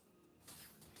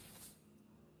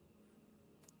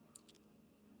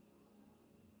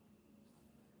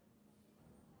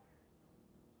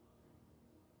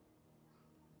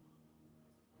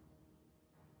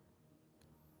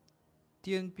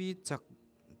TNP chak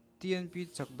TNP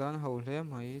chak dan ho hle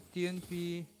mai TNP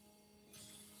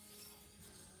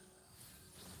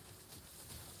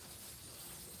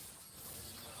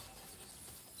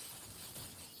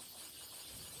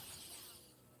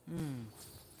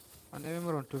an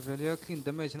ron to velia clean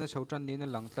damage na chhotan ni na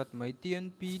langtlat mai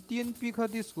TNP kha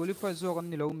disqualify zo kan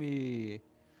ni lo mi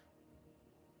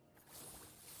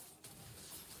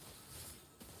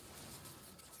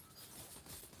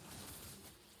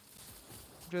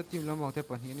red team lamang te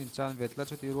pahnin in chan vetla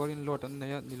chuti rolling lot an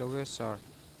neya ni lo we sar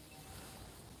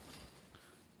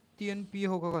TNP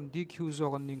ho ka kan DQ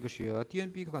zo kan ning ka sia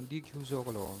TNP ka kan DQ zo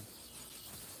ka lo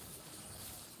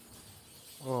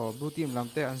oh blue team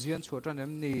lamte an zian chuatan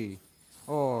em ni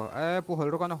oh pu hol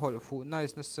ro kan hol fu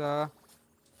nice na sa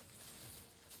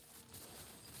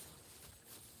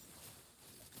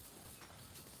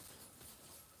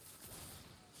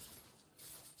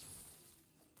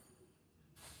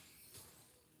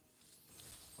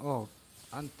oh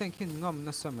an thinking ngam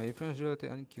na sa mai friends real te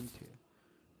an kim the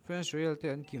friends real te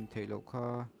an kim thei lo kha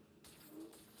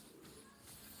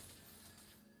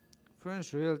friends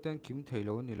real te an kim thei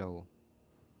lo ni lo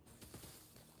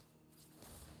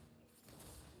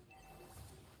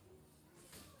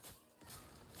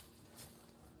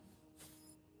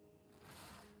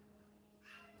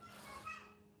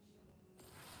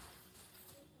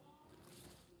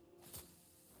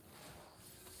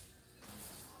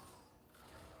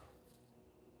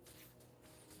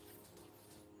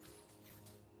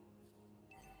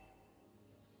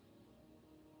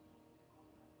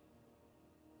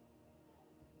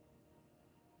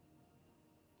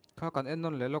kha kan en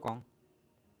non le lo kong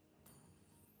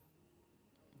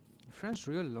friends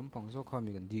real lampang zo kha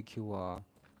mi kan DQ a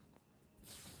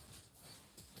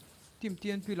team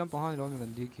TNP lampang han lo mi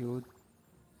kan DQ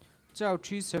chao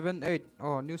 378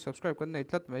 oh new subscribe kan nei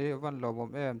tlat mai van lo bom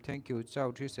em thank you chao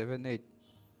 378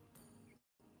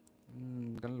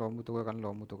 kan lo mu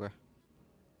tu ka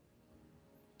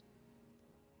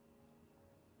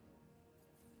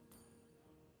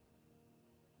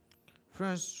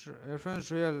friends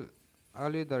real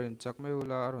ali darin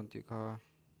chakmeula aron ti kha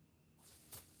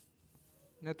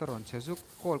netaron chezuk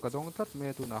call ka dong tat me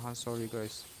tu na han sorry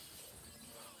guys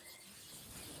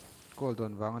call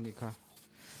don wang ani kha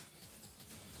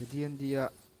DND a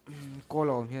call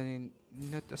om hian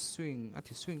net a swing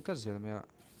athi swing ka zel me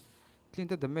clean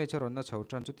the damage ron na chho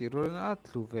tran chu ti ro na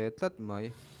tlu ve tlat mai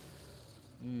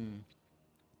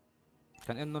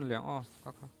kan en non liang o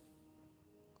ka kha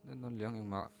en non liang eng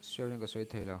ma sharing ka soi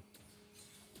thei la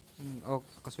oh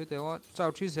ka soi te o chao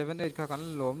 378 kha kan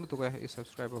lom tu ka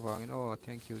subscriber wang in oh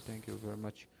thank you very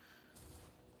much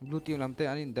blue team lamte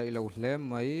anin dai lo hle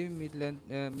mai midland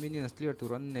minions clear to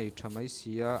run nei thamai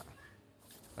sia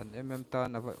an ta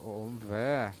na om ve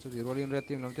chu di rolling red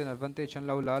team lamte advantage an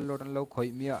lo la lord an lo khoi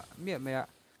mia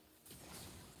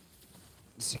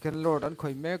second lord an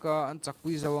khoi me ka an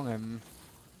chakpui zawang em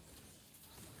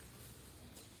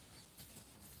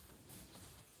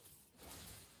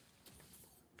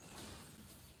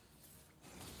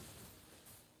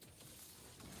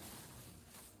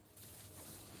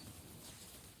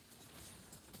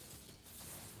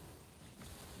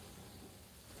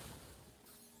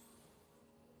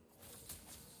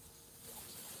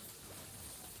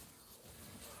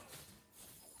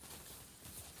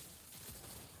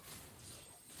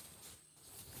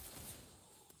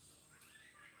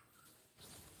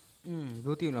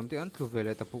blue team lamte an thlu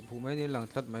vele ta puk mai ni lang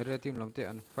tlat mai red team lamte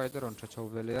an fighter on chacho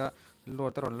vele a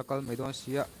lord on lakal mai don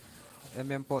sia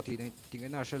po ti ting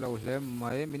na shelo hle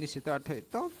mai mini sitar thei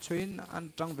top chuin an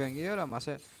tang veng ye la ma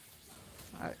se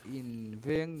in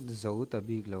veng zo ta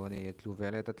big lo ni thlu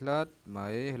vele ta tlat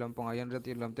mai helom pang ayan red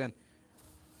team lamten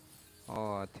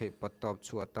thei pat top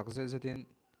chu atak zetin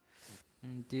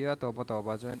tia to pa to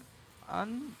ba chen an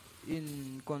in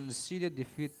conceded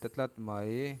defeat ta tlat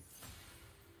mai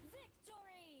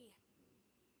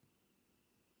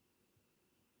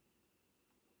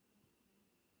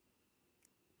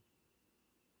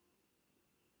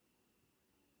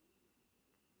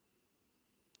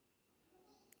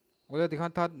Ola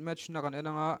dikhan third match na kan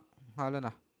enanga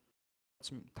halana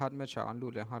third match an lu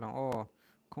le halang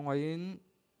khongain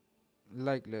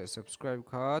like le subscribe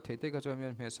kha theite ka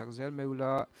chamian me sakzel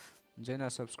meula jena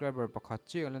subscriber pakhat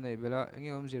chi ala nei bela engi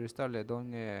om zero star le don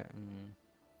nge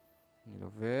ni lo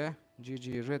ve GG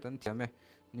red an thiame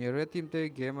ni red team te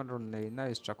game an ron nei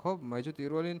nice chakhop mai chu ti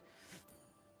rolin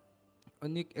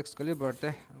Onyx Excalibur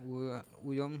te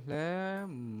uyom hle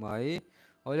mai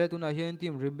ole tuna hian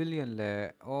team rebellion le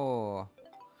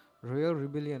royal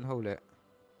rebellion ho le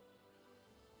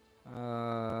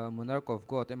monarch of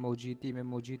god emoji team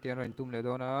emoji te ran tum le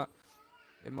dona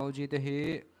emoji te hi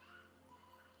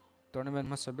tournament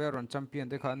ma saber ron champion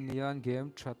te khan nian game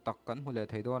tha tak kan hule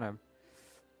thei don em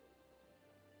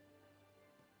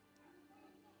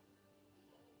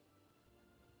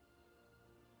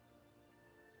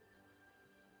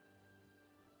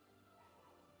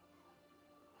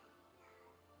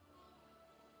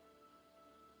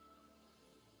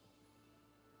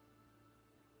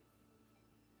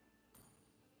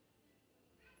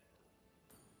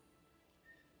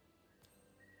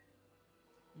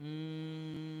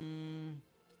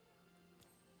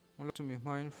Lo chumi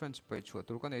hmain friends page chu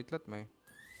tur kan eitlat mai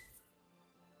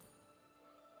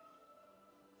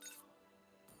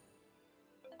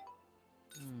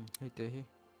hei te hi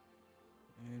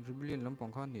rebellion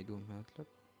lampang khan ni dum ha tlat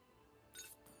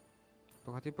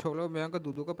pakati choklo meang ka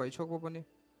dudu ka pai chok pa pani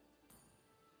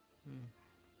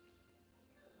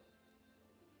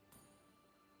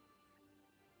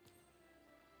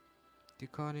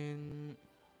tikanin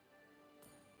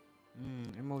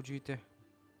emoji te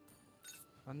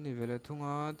anni vele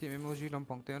thunga team emoji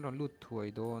lampang te ron lut thuai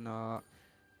do na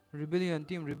rebellion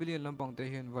team rebellion lampang te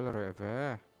hian valore ve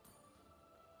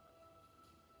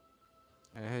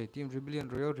hey team rebellion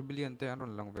royal rebellion te an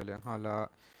ron lang vele hala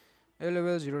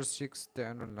level 06 te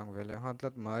an ron lang vele ha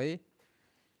tlat mai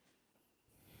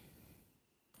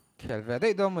khel ve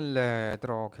dei do mun le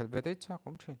tro khel ve dei cha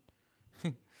kom thin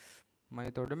mai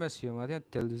tor de mes hiam a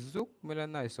tel zuk mela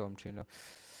nai som thin lo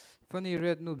funny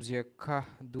red noob ziak kha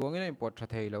duangin import tha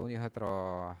thei lo ni hatra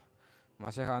ma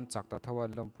se khan chak ta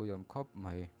thawal lom puyom khop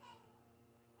mai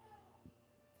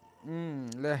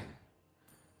le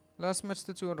last match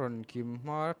te chu ron kim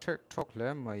ma thek thok le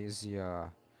mai zia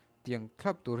tiang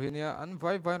thlap tur hinia an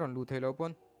vai ron lu thei lo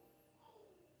pon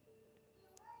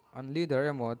an leader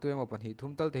emo tu emo pan hi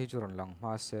thum tal te hi chu ron lang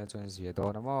ma se chon zia do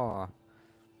na mo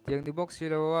tiang di box hi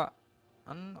lo a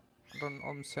an ron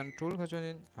om central kha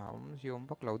chonin hi om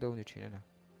bak lo deu ni thina na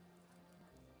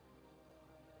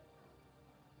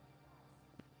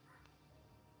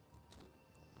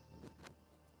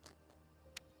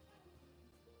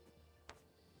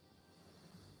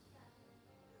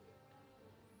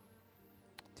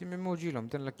team emoji lam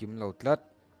ten la kim lo tlat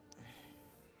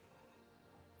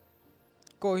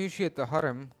ko hi shit a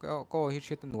harem ko hi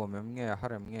shit nuam em nge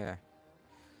harem nge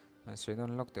an se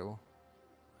non lok teu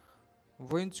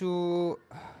voin chu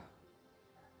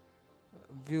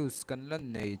views kan lan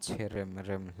nei cherem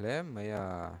rem hle maya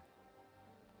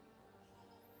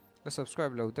ka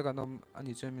subscribe lo te kanom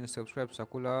ani chen min subscribe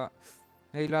sakula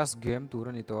hey last game tur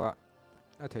ani to a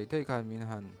thei thei khan min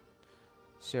han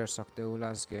share sak teu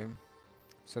last game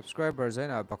subscriber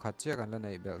zaina pakhat che kan la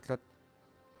nei bel tlat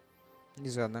ni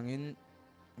za nangin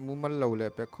mumal lo le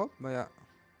pe khop maya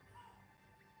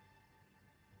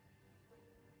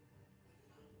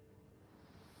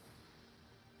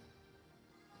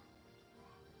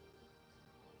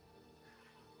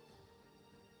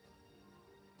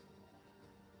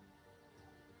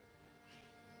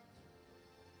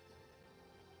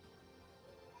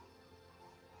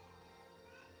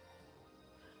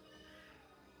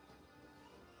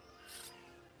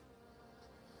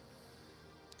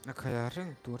na khaya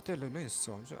reng turte lo lo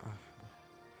som ja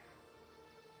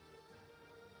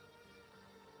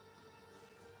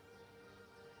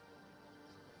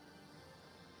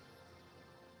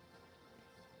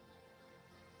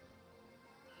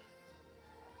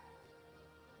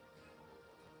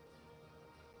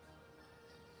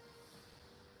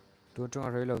tu tong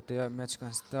rei lo te match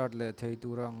kan start le thei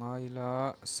tura ngai la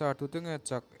start tu tinge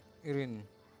chak irin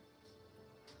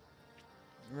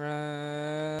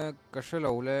ka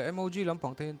shelo le emoji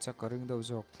lampang te chak ka ring do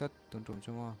jok tat tun tum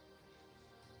chuma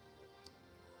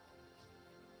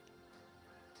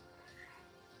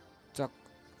chak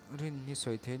rin ni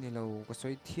soi the ni lo ka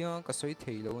soi thia ka soi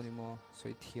thei lo ni mo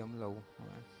soi thiam lo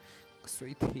ka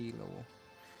soi thei lo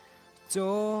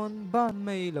chon ban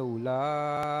mei lo la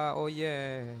oh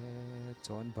yeah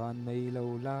chon ban mei lo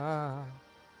la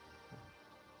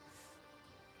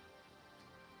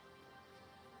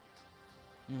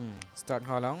start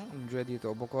halang ready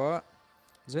to boko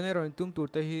general tum tur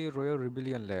te hi royal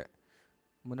rebellion le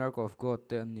monarch of god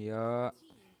te ania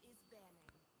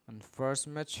and first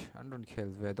match andron khel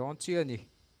ve don chi ani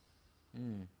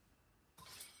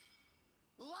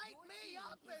Light me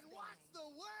up and watch the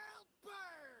world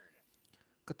burn.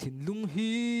 ka thin lung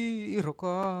hi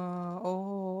iroka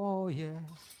oh yeah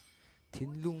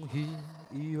thin lung hi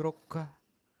iroka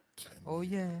oh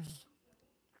yeah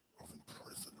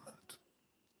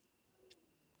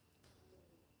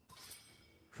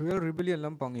royal rebellion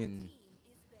lampang in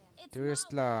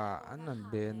terrorist la anan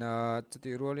be na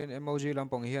chati rolin emoji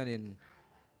lampang hian in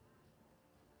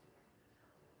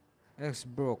X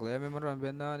broke le em ran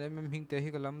ben na em hing te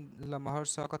hi kalam lam har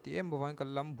sa ka ti em bo wan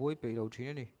kalam boi pe lo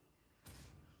thine ni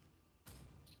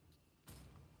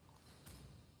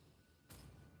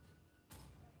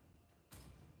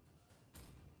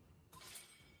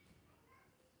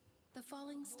The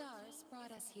falling stars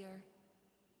brought us here.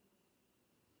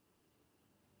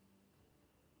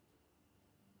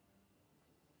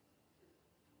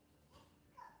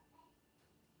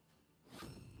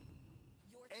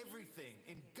 Everything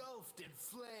engulfed in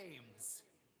flames.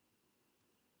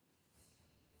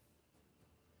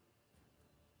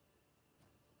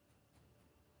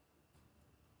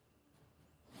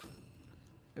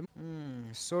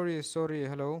 Sorry,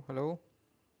 hello.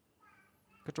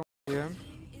 Ka chong em.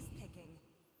 Is picking.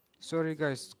 Sorry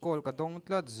guys, call ka dong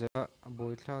tlat za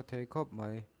boi thla thei khop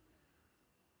mai.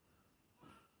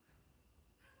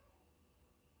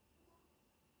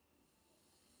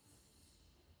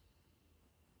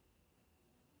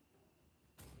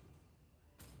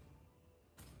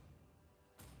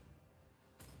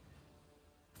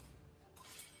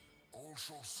 All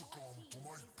shall succumb to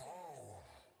my power.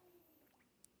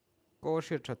 Ko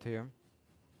shit tha them.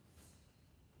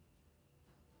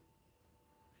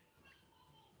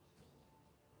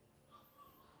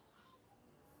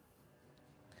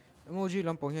 Emoji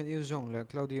lampang hian il zong le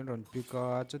Claudian ron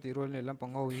pika chati rol ne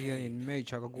lampang ho hian in mei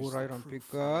chaka gurai ron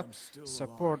pika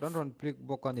support an ron plik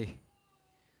bokani.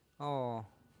 Oh.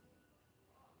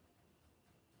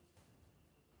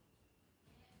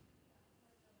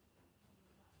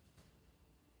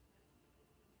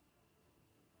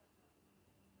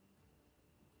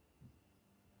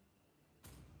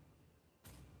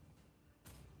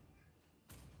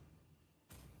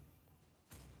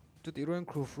 Chati ron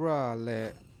Krufra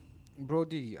le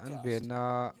Brody an be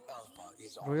na Alpha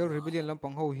is Royal Rebellion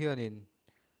lampang ho hian in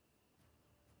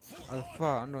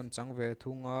Alpha an ron chang ve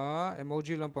thunga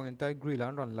emoji lampang in tai grill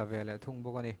an ron la ve le thung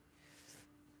bokani.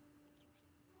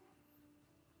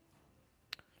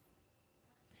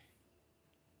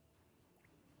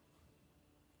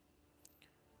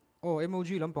 Oh,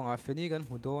 emoji lampang a Feni kan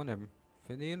hudon em.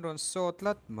 Feni ron sot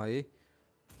lat mai.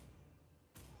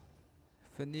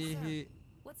 Feni hi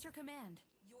What's your command?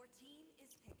 Your team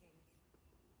is picking.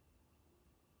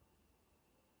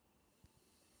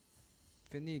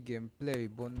 Feni gameplay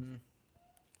bon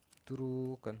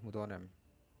turu kan hudon em.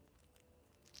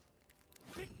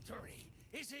 Victory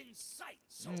is in sight.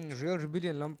 Real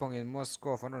Rebellion lampang in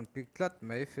Moscow an ron pick tlat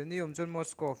mai. Feni John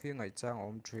Moscow hi ngai chang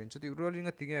om train. Chati rolling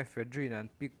a tinge Fedrin an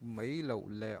pick mai lo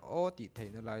le o ti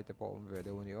theina lai te po om ve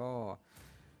de ni o.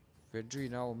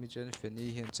 Fedrin na om chen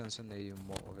Feni hian chan san nei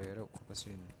mo ve ro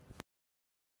pasin.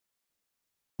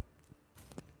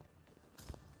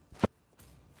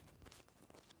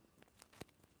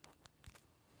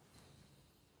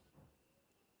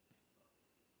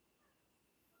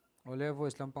 Ole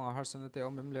voice lampang a harsan te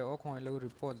om le o khoi lo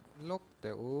report lok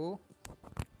te u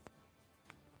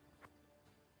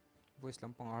voice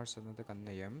lampang a harsan te kan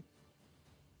neyem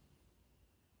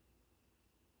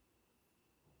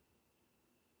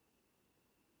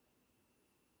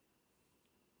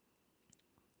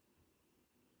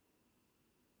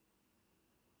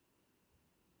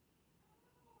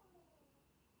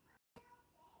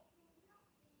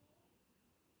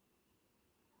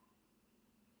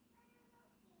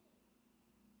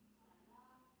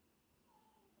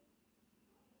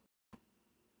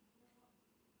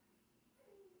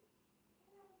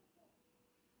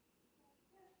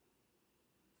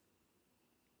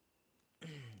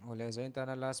ole zain ta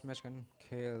na last match kan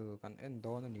khel kan end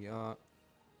don ani a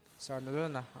sarnala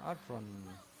na atron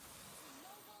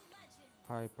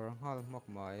hyper hal mok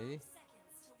mai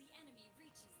Seconds till the enemy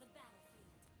reaches the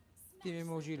battlefield. team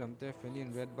emoji lamte fenin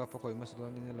red buff khoi mas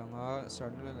don ni langa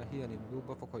sarnala na hian in blue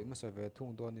buff khoi mas ve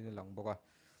thung don ni lang boka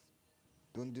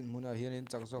tun din muna hian in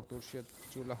chak jok tur shet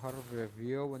chula har ve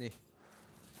view ani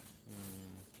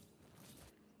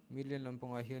million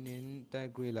lampang a hian in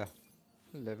tigrila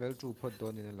level 2 phot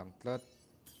don in lang tlat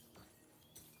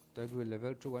tigril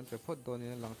level 2 an pe phot don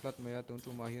in lang tlat maya tung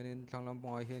tu ma hian in thlang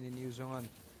lampang a hian in usong an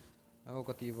au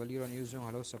ka ti valiron usong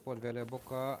halo support vele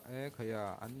boka e khaya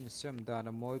an sem da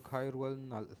na moi khai rual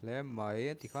na hle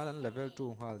mai ti khan an level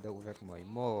 2 hal de vek mai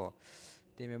mo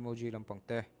team emoji lampang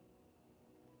te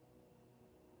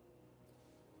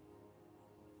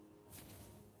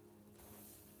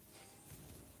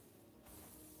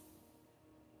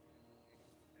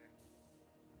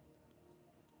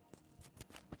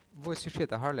voice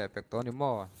shit a har le pek to ni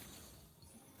mo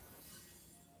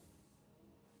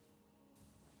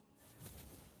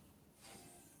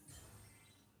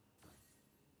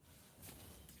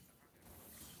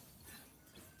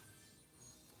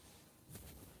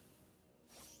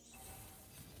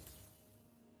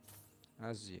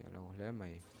gì lâu lẽ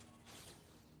mày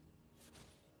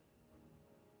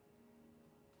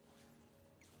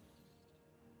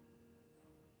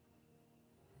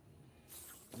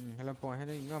hello point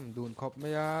hay ngam đun khop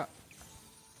mày à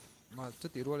mà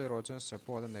chút tí rồi rồi cho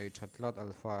support này chặt lát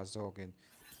alpha zokin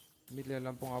mid le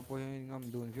lampong apo hay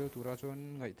ngam đun view tura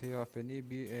chon ngai thea feni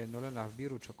bi nó là nạp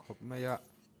biru chọc khop mày à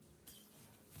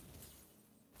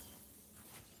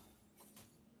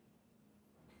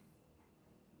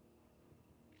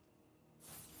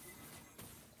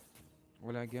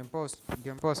wala game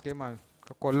pause cái mà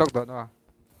call lock đó à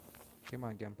cái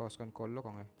mà game pause con call lock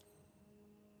không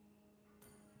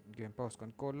game pause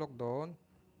con call lock đó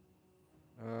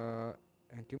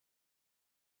anh kiếm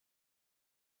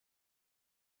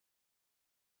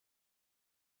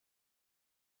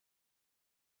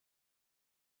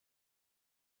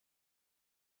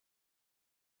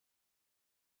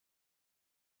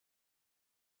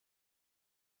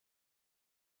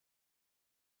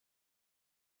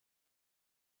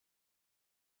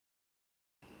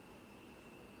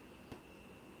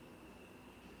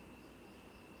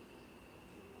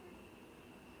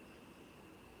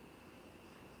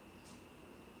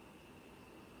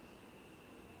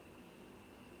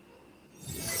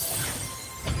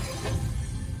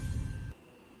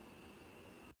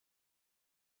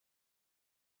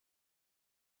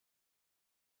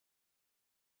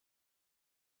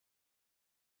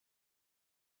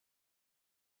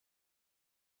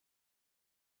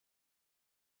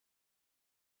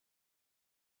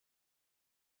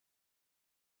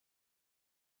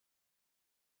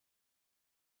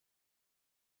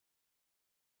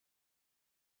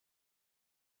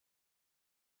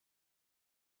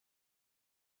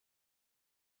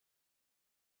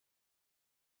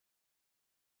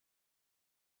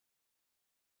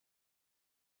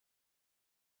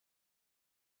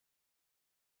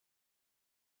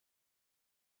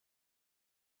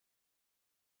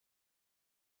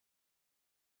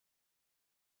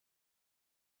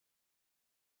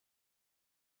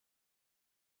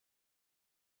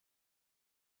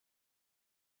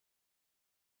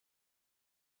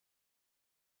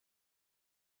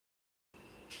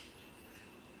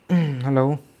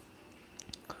hello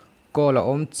cô là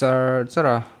ôm char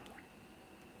chara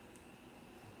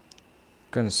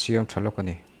cần siam trả lúc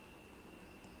này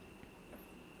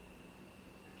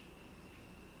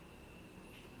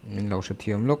mình lâu sẽ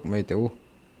thiêm lúc mấy tiểu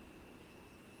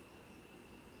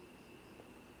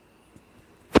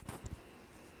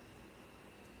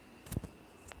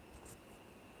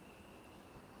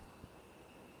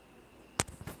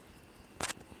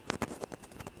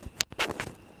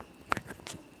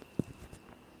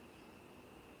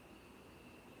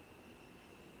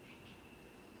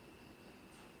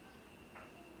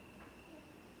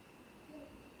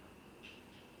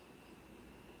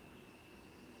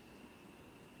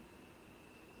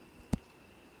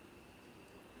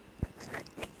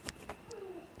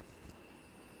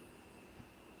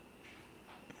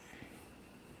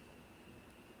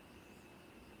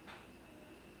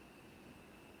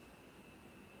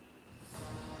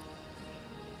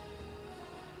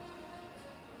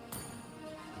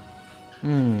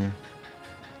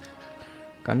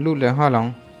cắn lút lên hoa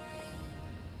lòng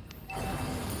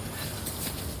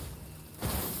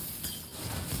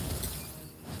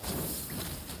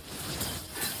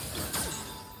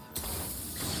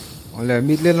lẽ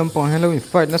mid lên lampong hello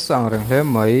fight nó sang rừng lẽ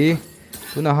mấy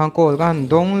tu na hang ko kan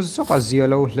dong zok a zia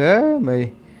lo lẽ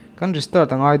mấy kan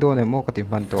restart angai do ne mo ka tim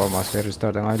ban to ma se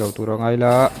restart angai lo tu rangai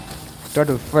la start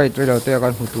to fight rồi đầu tiên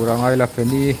kan hu tu rangai la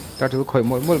feni start to khoi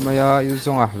mol maya yu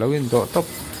zong a lo in do top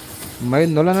mấy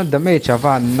nó là nó damage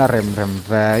chavan na rem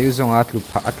ve yu zong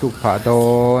atlu pha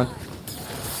don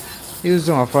yu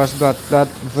zong a first that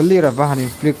valira va han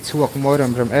inflict chuak mo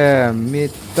rem mi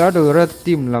start to red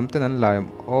team lam ten an lai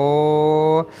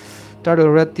o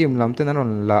turtle red team lam ten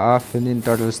an la a fenin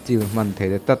turtle steel man the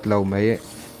de tat lo mai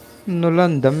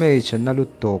nolan damage na lu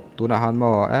tok tu na han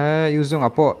mo using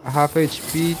apo half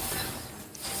hp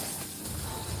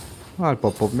al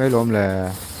pop mai lom le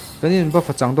fenin ba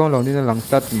fa chang dong lo ni na lang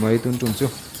tat mai tun chu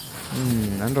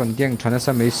an ron tiang thana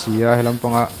sa mai sia helam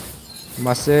ponga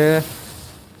ma se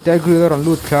dagger ron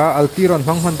lut kha alti ron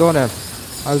phang han do ne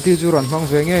alti chu ron phang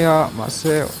ve nge ya ma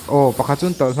se o pakha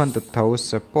chun tal han ta thau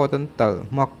support an tal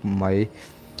mak mai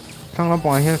thang lam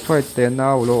pong hian fight te na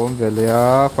ulo om ve le a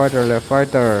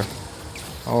fighter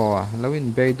o lawin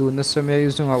be du na se me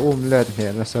yunga let he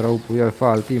na sarau puya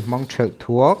fal ti mang thel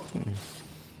thuak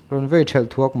ron ve thel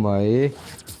thuak mai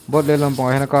bot le lam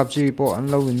pong hian kap chi po an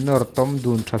lawin nor tom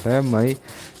dun tha hle mai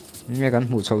me kan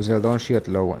hu chho zel don shiat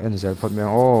lo en zel phot me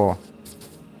o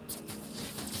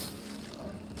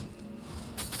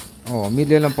oh mid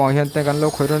lane lampang hian te kan lo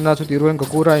khoiron na chu ti ruan ka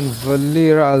kura in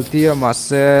Valir altia ma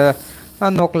se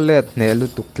anok let ne lu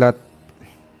tuklat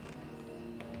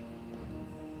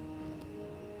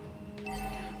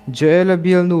jela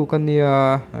bil nu kania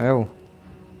ayo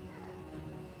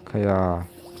kaya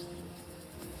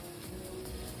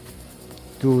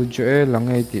tu je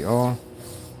langai ti o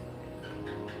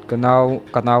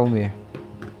kanau mi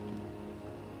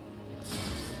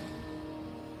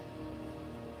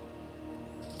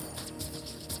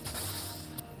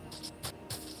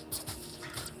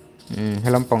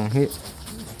helampang hi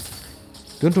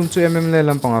tun tum chu le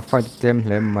lampang a fight tem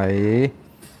hle mai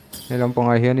helampang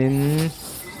a hianin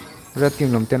red team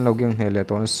lam ten lo geng hele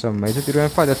ton sam mai chu ti ren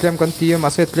fight atlem kan ti ma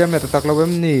se tlem le tak lo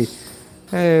em ni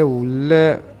ule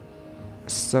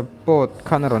support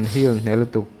kanaron heal nel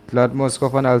tu lat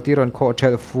Moscow an altiron kho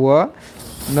thel fua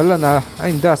nalana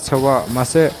ain da chawa ma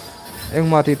se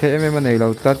engma ti the em nei lo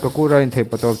tat ka kura in the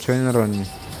patop choin ron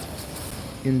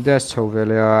in das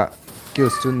chowela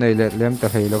kills chu nei le lem ta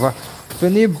hei lova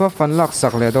Feni buff an lak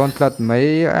sak le don tlat mai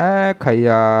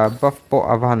khaya buff po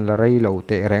avan la rei lo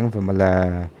te reng vemala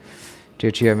che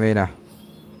chia me na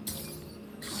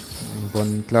bon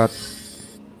tlat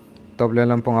top le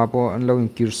lampong apo an lo in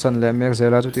kirsan le mek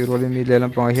zela chu ti roli mi le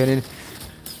lampong hianin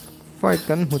fight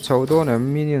kan hu chho do na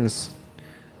minions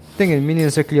tengin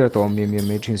minions se clear to mi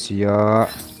me chin sia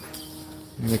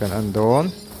ni kan an don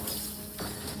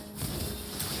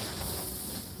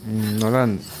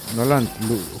Nolan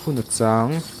hunu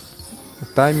chang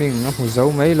timing na hu zo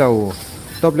mai lo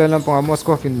top lane lampang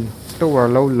Moscow in tower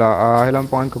lo la a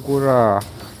helampang ka kura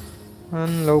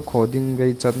an lo coding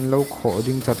vei chat lo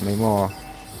coding chat mai mo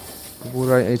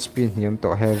kura HP niam to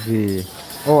heavy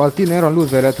alti ne ron lut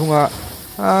vela thunga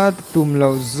tum lo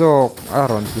zok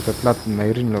aron tu tlat mai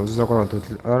rin lo zok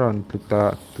aron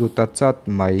tu ta chat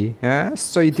mai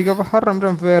so itika haram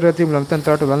ram vera tim lam tan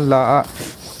tar to lan la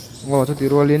chu ti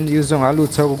rolin yuzong alu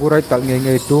chau gurai tal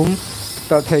nge tum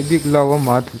ta thai big law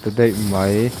ma tu dai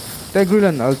mai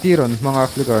tagrilan altiron manga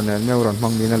flicker ne neuron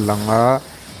mangmin langa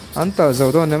anta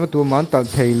zodo ne tu man tal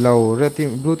thai law rating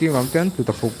blue team am ten tu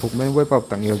ta phuk men wipe up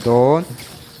tangil don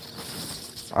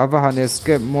avahan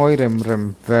escape moi rem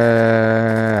ve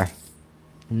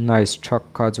nice truck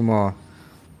kajuma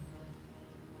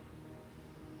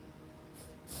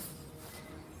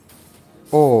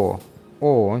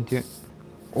anti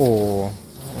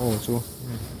chú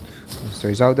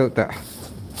soi rau đâu ta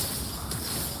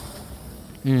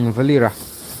Valir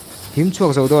him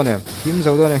chuak zo do ne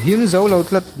him zo lo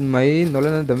tlat mai no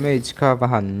lan damage kha va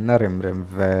han na rem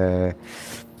ve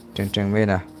cheng me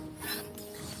na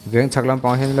veng chak lam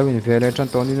pang hen lo in ve le chan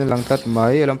ton ni lang tat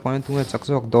mai lam pang tu nge chak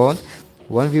zok don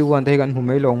 1v1 te kan hu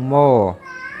mai long mo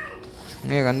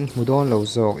nge kan hu don lo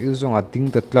zok yu zong a ting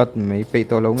tat tlat mai pe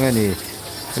to lo nge ni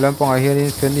lampang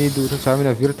hianin feni du thu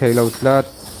chamina vir thei lo tlat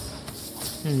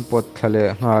pot thale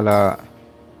ngala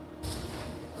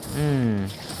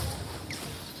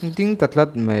ding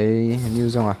tatlat mai new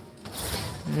zonga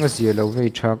ngasi lo vei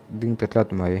chak ding tatlat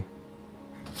mai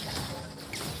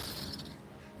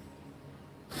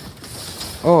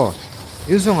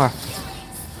izonga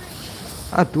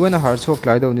tuana har chok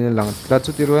lai do ni lang tlat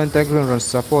chu ti ruan tag ron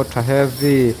support tha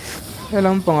heavy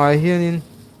lampang hianin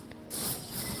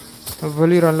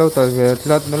Valiran lo tal ve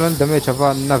tlat nolan damage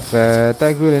avan na ve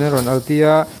tagri le ron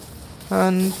altia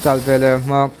an tal vele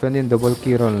mark fenin double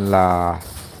kill ron la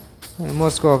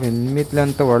Moscow in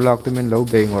midland tower lock tumen lo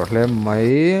beng or hle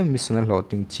mai mission lo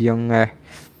ting chiang nge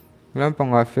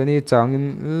lampanga feni changin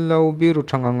lo biru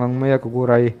thangangang maya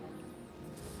kurai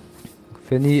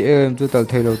feni em chu tal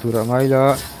thailo tura ngai la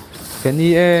feni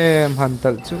em han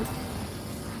tal chu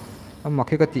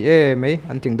amakhe ka ti mai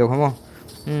an ting do hamo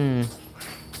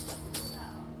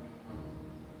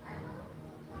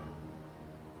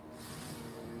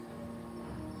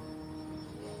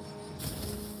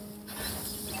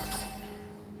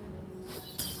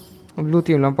blue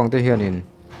team lampang te hianin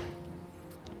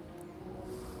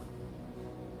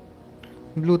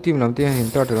blue team lam te hian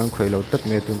tar tan khoi lo tat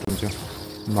me tum chu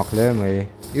makle mai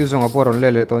yuzong aporon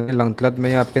le to ni lang tlat me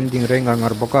ya pending rengar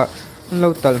ngar boka lo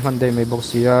tal man dei me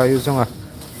boxia yuzong a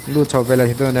lu chau vela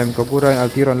hi to nem ko kurai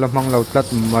altiron lamang lo tlat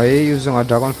mai yuzong a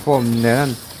dragon form nen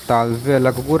tal vela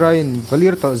ko kurai in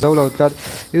valir to zolo tlat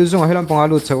yuzong a helam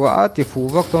pangalu chawa ati fu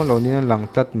wak ton lo ni lang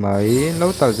tlat mai lo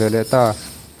tal vele ta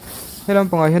helam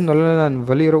panga hen nolanan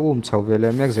Valir chau vele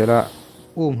mek zela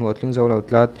hotling zo lo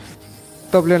tlat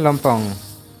top lane lampang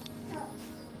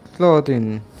cloudin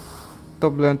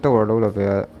top lane tower lo la ve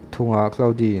thunga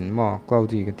cloudin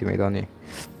cloudy kan ti mai dani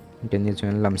ken ni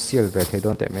chen lam sial ve the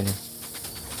don te me ni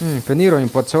feni ro in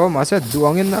pot chawa ma se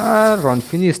duangin ron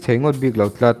finish thengot big lo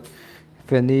tlat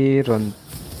Fanny ron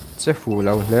che fu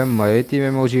lo hle mai team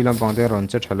emoji lampang te ron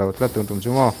che thalo tla tum chu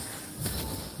mo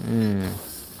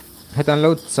hetan lo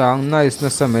chang nice na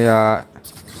samaya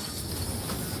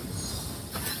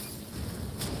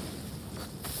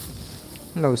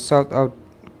lo shout out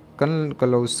kan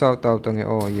lo shout out nge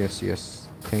oh yes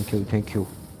thank you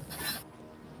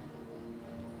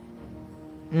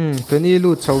Fanny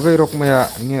lu chawve rok maya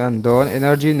nge andon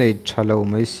energy nei thalo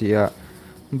mai sia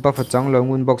buffer chang lo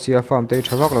ngun box sia farm te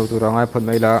thawak lo turangai phon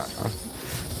mai la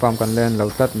farm kan len lo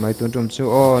tat mai tun tum chu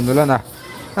oh nulana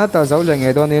ata zau le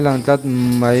nge don ni lang tat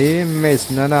mai mes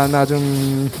na chung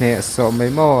ne so mai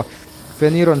mo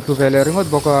Fanny ron thu vele ringot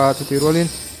boka chuti rolin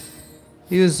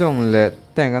yu zong le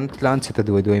teng an tlan chita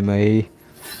doi mai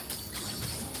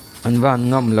an van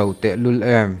ngam lo te lul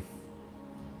em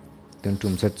tun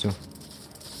tum set chu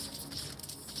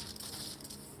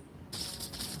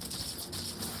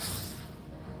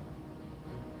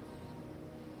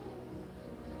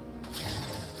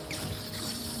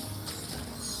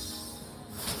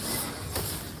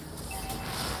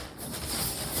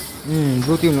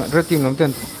blue team red team lam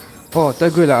ten oh ta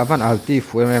gui la avan alti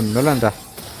fu nolan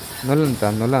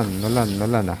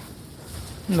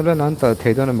an ta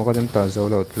theidon ma ka dem ta zo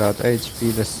lo tlat hp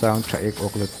the sound tra ek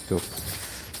ok lot tu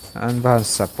an ban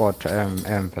support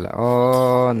pela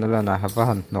oh nolan a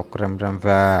havan nok ram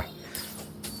va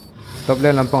top le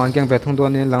lampang an kyang pe thung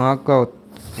don ni langa ko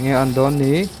nge an don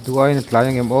ni duai ni tlai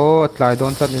ngem o tlai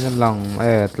don tat ni lang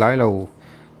tlai lo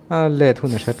a le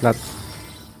thun a tlat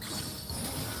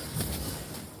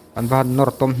an ban nor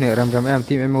tom ne ram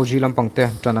team emoji lampang te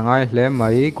chanangai hle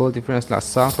mai goal difference la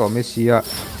sang to mesia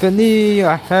Fanny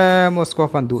a he Moscow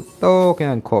fan du to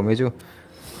kan kho me chu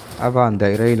avan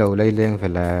dai rei lo lei leng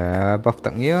vela baf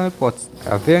tak nia pot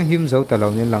aveng him zo ta lo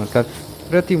ni lang tat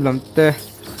red team lam te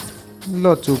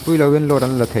lo chu pui lo wen lo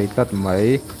ran la thei tat mai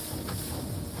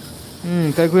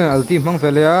tai green al team mang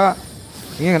vela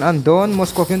ngen an don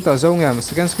Moscow fin ta zo ngam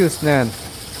second skills nen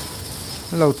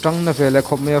lo trăng na vele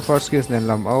khop me first skills nen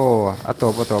lam o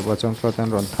atop chong flotan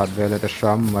ron that vele ta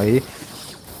sham mai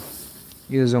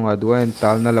yu zong a duan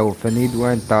tal na lo Fanny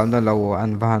duan tal na lo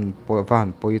an van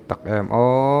poi tak em o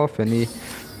Fanny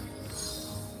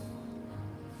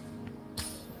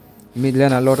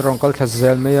midlen a lot rong kal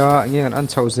thazel me ya ngen an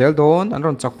chau zel don an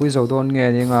ron chakpui zo don nge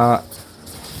ninga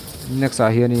next a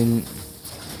hian in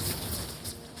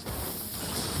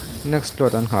next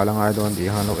lot an halang ai don di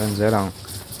hanok en zelang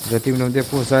the team nom de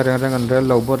pu sai reng an rel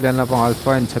lo bot len la pang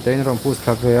alpha in chatein rom pu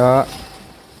thavea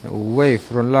wave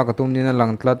ron la ka tum ni na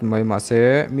lang tlat mai ma se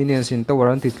minions in tower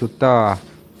an ti tluta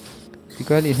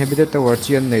tikan inhibited tower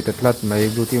chian nei ta tlat mai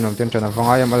blue team nom ten chana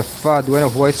vangai am alpha duena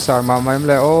voice sar ma mai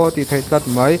le o ti thai tlat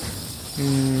mai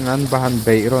an bahan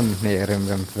bei ron nei rem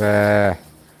ve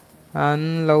an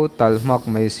lo tal mak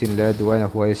mai sin le duena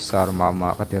voice sar ma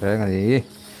ka ti reng ani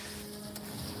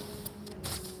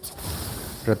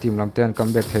team lam ten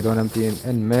comeback thedon am tin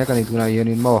en me kan ituna yen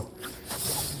in mo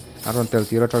aron tel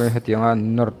tira tare hetianga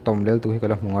nor tom lel tu hi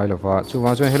kala mungai lova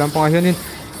chuwa chuan helam panga hianin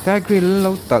ta grill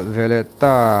lo tal vele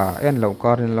ta en lo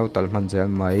karin lo tal man zel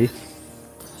mai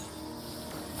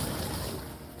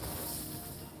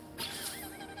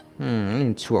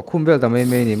in chua khumvel ta mai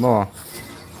mai ni mo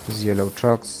yellow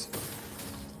trucks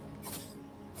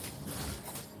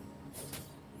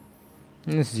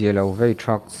yellow way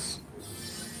trucks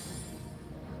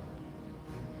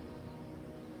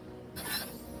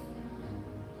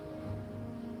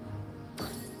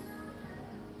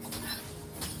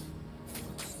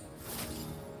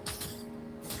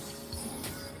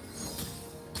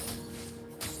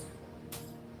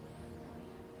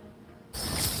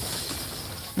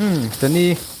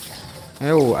Fanny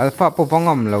alpha po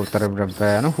pangam lo tarab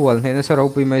ve no hual ne na saro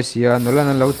pi mai sia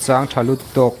nolan lo chang thalu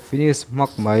tok finish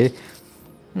mak mai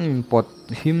pot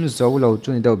him zo lo chu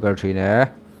ni do ber thi ne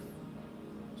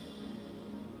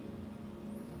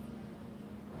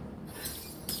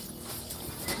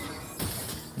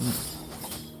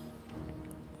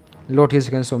lot his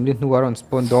kan som din nuaron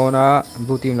spawn dona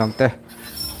blue team lamte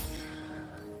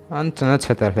an chana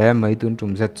chata hle mai tun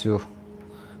tum zet chu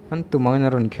an tumang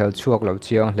ron khel chuak lo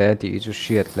chiang hle ti chu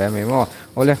shiat hle mai mo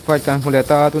ole fight kan hule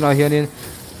ta tuna hianin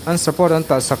an support an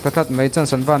ta sakta that mai chan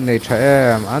san van nei tha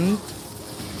em an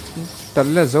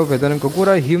talle zo vedan ko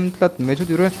kura him tat me chu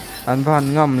dire an van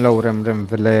ngam lo rem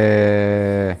vele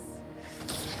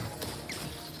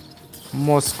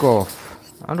Moscow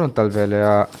an ron tal vele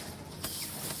a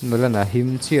nolana him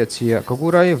chia ko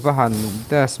kura I vahan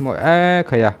das mo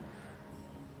khaya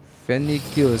Fanny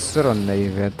kills ron nei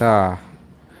veta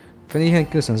Fanny hen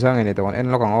kills sang sang nei ton en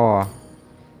lokang o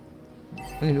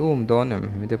ani don em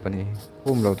mi te pani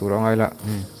lo tu rangai la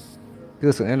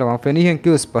kills ne lawang feni hian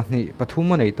kills pahnih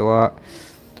pathum nei to a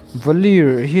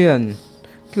Valir hian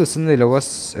kills nei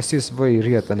lawas assist voi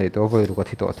riat nei to voi ruka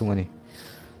thi to thungani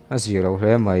a zero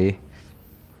hle mai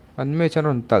an me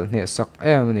charon tal hne sak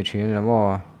em ni thin la mo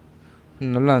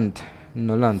Noland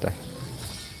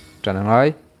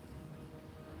chanangai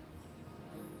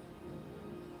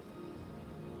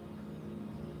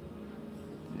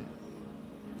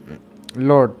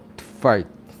Lord fight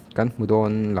kan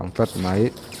mudon lang tat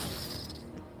mai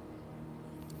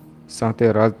sangte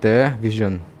ralte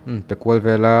vision te kwal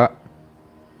vela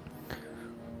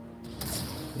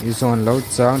izon lo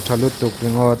chang thalut tuk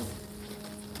ringot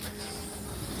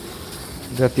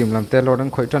ja tim lam te lord an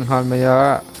khoi tan hal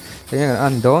maya yang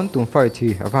an don tum fight hi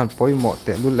avan poimo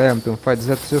te lul em tum fight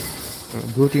zat chu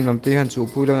blue team lam te han chu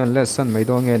puilo an lesson mai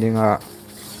do nge ninga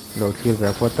lo clear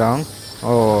ve potang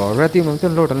oh red team lam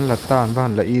ten lord an la tan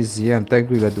van la easy em te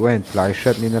gri la duan fly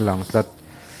shot ni na lang tat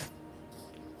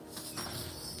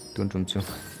tun tum chu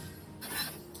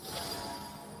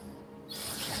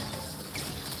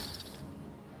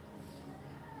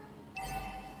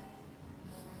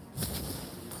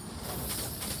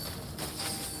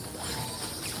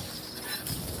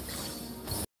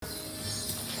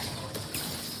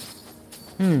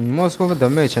Moscow with the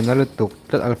match and a took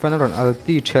that Alphaner on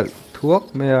Alti Chel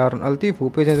Tuok, may are on Alti who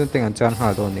paid anything and Chan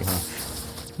hard on her.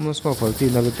 Moscow for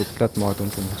Alti never took that mountain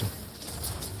to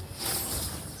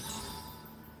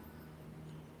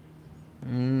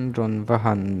John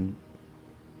Vahan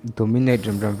dominate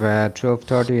them from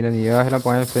 12:30 in a year. Help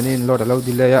I am Lord allow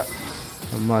delay.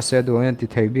 Massa doing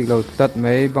the big load that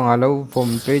may bangalo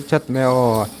from pay chat me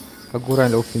or a good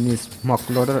and low finish. Mark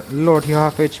Lord, you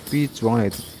have HP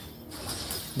 1.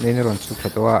 Nên ron chu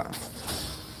khatwa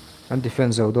an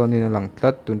defense zo don in lang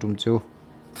tlat tun tum chu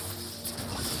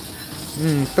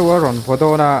to ron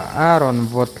vodona aron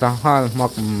vot la hal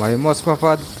mak mai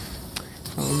Moskva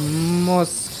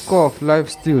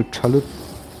lifestyle chalut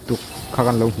tu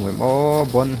khagan lo hmoi mo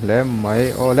bon le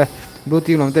mai ole blue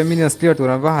team lom te minions clear tu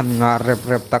ran wa han nga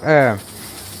rep tak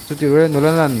chu ti re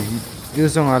nolanan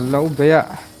yusong a lo beya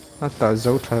ta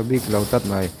zo thabik lo tat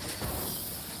mai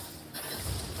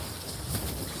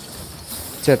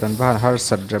chết anh bạn har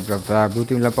sat rep và blue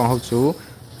team lapang hậu chu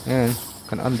and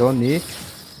kan andon ni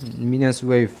minions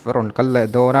wave ron kalle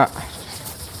dora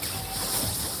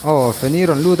oh feni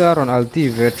ron luda ron alti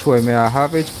ve choi me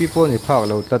half hp po ni phak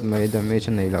lo tat mai damage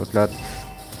nei lo tlat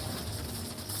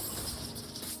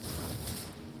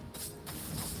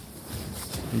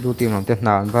blue team lam te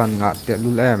na van nga te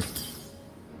lul em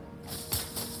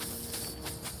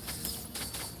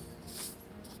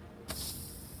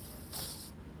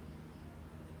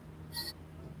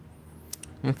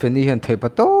Feni hian thei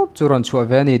patop churon chua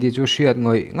veni di chu hriat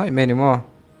ngoi me ni mo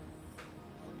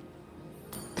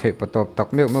thei patop tak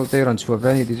meu te ron chua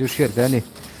veni di chu hriat veni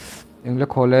engle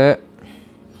khole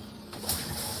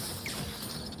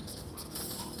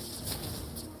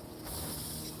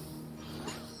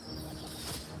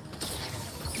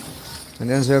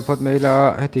nen zel pot meila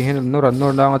heti hin noran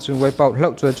nor na chu wipe out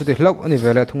hlau chu ti hlau ani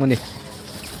vele thung ani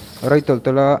right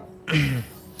tola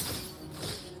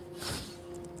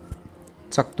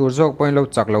chak tur jok point lo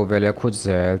chak lo vele khut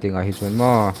zel tinga hi chun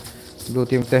mo blue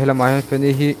team te hela mai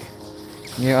feni hi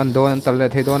nge an don tal le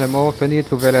thei don emo feni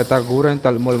tu vele ta guren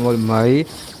tal mol mai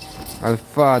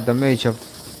alpha damage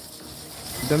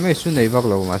su nei vak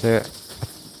lo ma se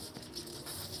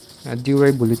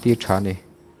durability thani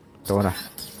to na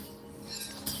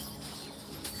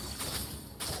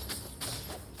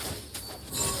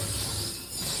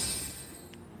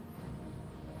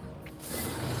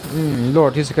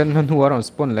Lord his second who are on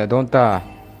spawn le don't ta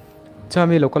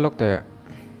chami local lock te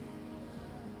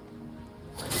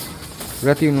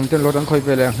rating num ten Lord an khoi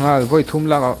vele ngal voi thum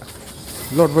la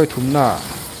Lord voi thum na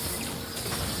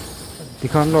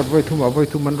tikhan Lord voi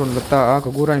thum man ron lata a ka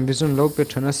guran bisun lo pe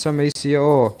thana samai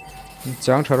cio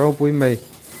chang tharo pui mai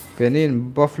penin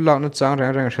buff la no chang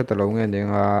rang shat lo nge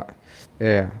ninga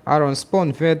aron spawn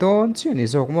ve don chi ni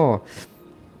jok mo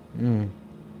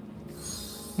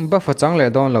buff chang le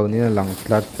don lo ni lang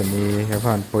tlat pani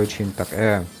hevan poi chin tak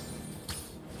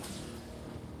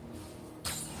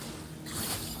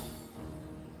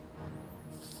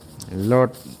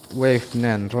Lord wave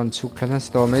nen ron chuk thana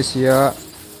storm asia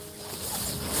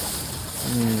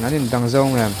anin dang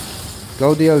zong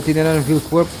Claudiel tinenan vil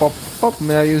for pop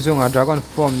me using a dragon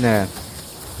form ne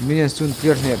minions tun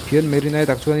clear ne phian merinai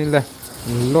tak chuan in le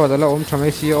Lord ala om thame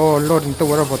asia o Lord in to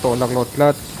wara photo lak lot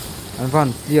tlat an van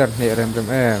clear ne rem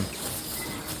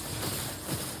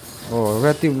oh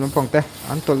red team lampang te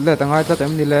an tol le tangai ta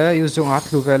tem ni le usung at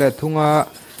lu vele thunga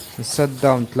shut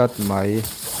down tlat mai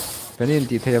Fenin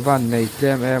ti thei van nei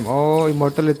claim em o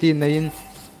immortality nei in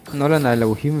nola nai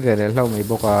lo him vele hlo mai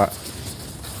boka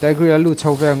Tigreal lu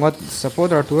chho ve ngot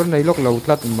supporter tur nei lok lo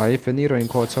tlat mai Feni roin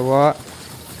kho chawa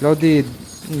lodi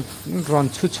ron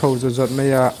chu chho zo zot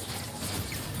meya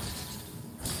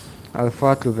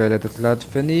Alpha tu vele tlat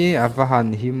Feni avahan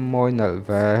him moinal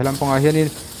ve helam ponga hianin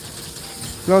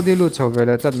lodi lu chho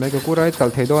vele tat mai ka kurai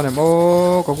tal thei don em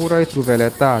o ka kurai tu vele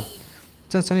ta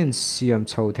chan sanin siam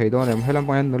chho thei don em helam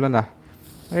ponga nulana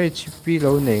HP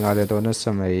lo nei nga le don na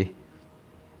samai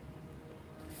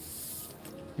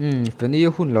Feni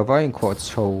hun lo vai kho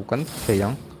chho kan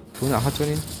theyang tuna ha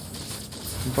chunin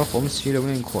ba phom si lo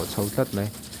nen kho chho tlat mai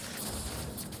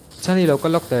chani lo ka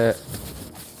lok te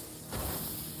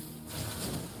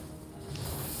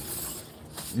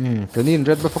Fenin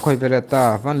red ba phoi vele ta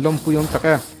van lom puyom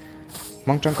taka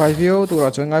mang chang kai view tu ra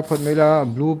choi ngai phot mela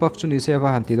blue buff chu ni se va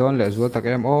han ti don le zual tak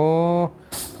em o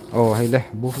hay le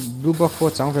blue buff pho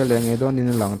chang vele nge don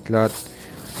in lang tlat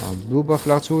blue buff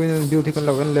lak chu in beauty kan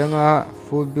lo en lenga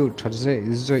full build that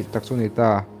zoi tak chu ni ta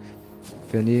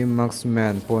Feni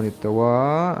marksman pon it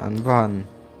wa an van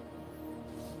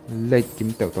late kim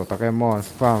tek to tak em on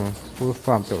farm full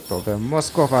farm tek to ve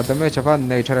Moscow va damage van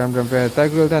nature em ve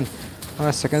Tigreal den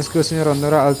second skill sin ron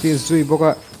nora alti zui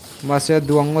boka ma se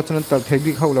duang ngot chun tal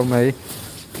thegi khau lo mai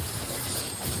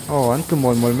an tu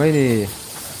mol mai ni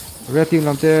rating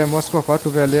lamte Moscow fa tu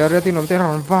ve le rating lamte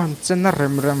ron van chen na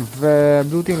rem ve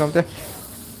blue team lamte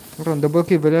ron double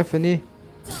kill ve Feni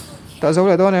ta zo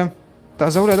le don em ta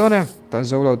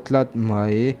zo lo tlat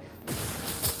mai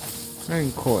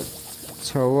anh khot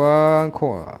chawa kho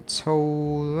chau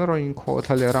ron kho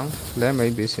thale rang le mai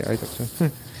be se ai tak chun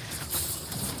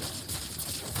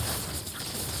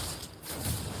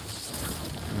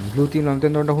blue team lam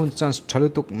ten da hun chance chalu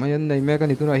tuk mai an nei me ka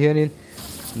ni tuna hianin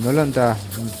nolanda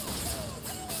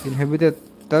inhibited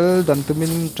tal dan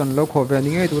tumin chan lo kho ve ni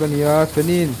ngai turania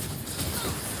Fenin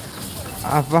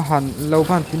avahan lo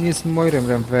van finish moi rem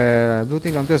ve blue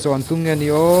team lam te zon tung nge ni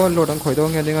o lo dang khoi do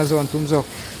nge ninga zon tum zo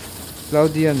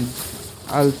Claudian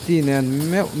Altin and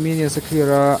minion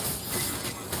secure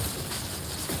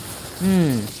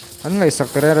an ngai sak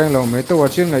tere reng lo me to wa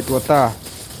chin ngai tu ta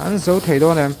an zo thei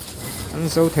don em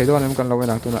kan lo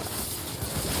wenang tuna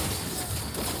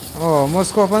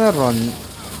Moscow fan ron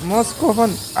Moscow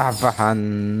fan avahan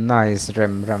nice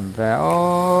rem ve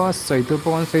soi tu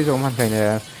pon sei zo man thei ne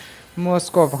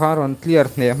Moscow fan ron clear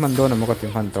ne man don mo ka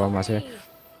tim han to ma se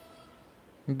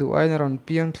du ai ron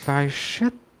piang thlai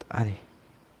shet ani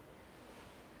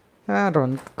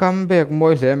ron comeback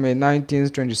moi le me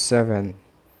 1927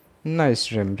 nice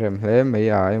rem le me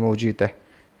emoji te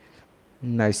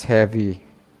nice heavy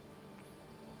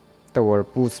tower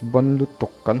puts bon lu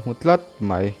tok kan hutlat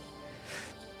mai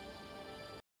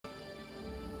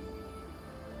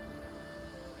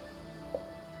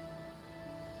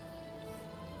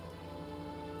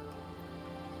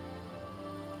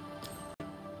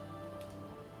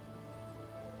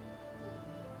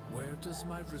Where does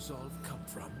my resolve come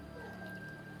from?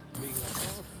 Being a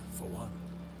father, for one.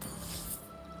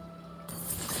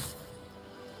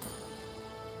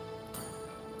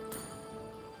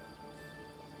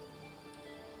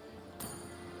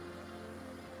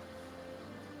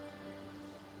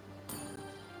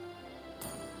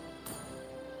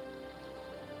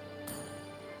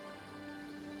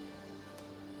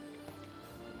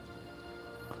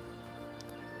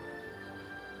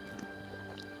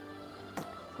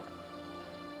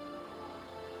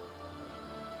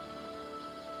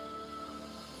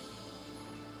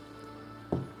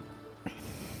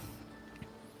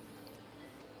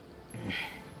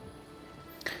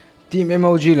 team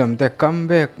emoji lam te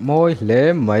comeback moi le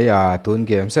mai tun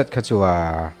game set khachua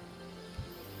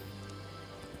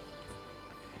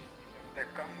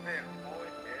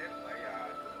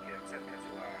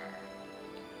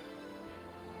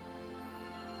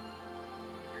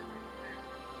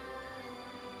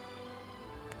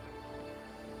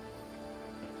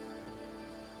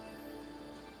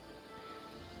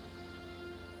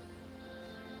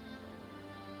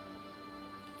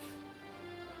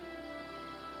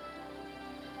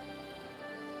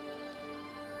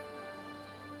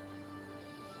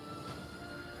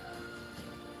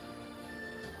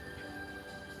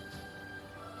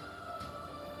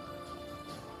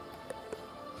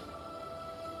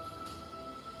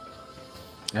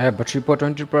battery po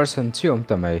 20% chi om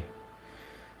ta mai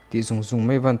ti zung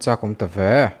mai van cha kom ta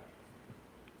ve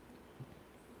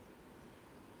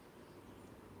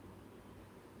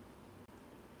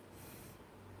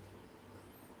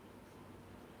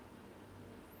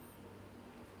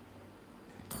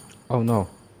oh no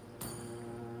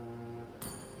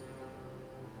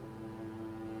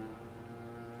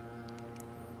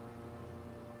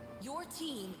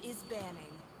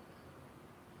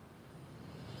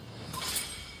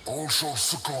shall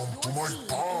succumb to my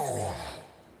power.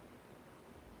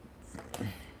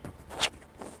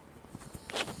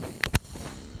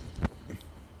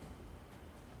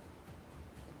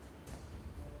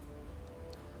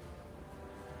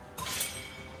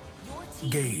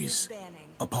 Gaze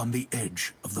upon the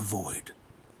edge of the void.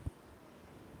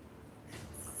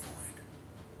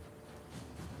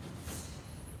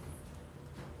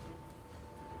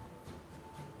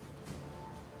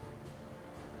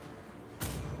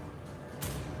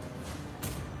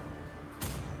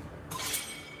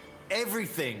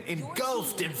 Everything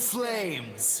engulfed in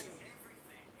flames.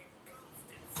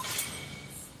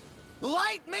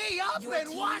 Light me up and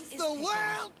watch the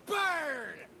world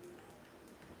burn!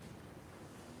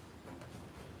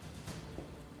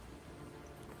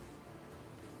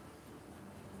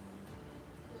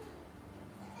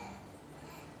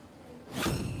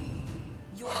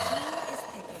 Your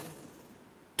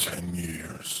team is picking. 10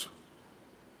 years.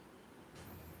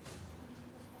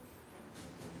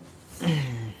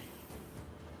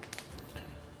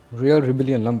 Real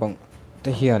Rebellion lampang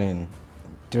te hianin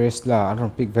Tesla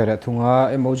aron pick vera thunga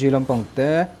emoji lampang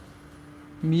te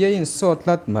mia in sot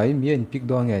lat mai mia in pick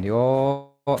do nge ni o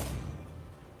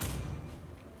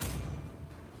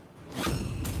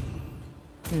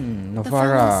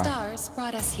Novara Stars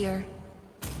brought us here.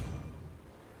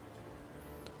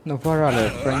 Novara le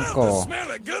Franco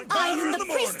I am the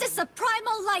priestess of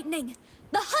primal lightning,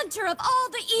 the hunter of all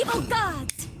the evil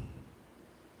gods.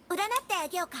 占ってあ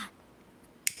げようか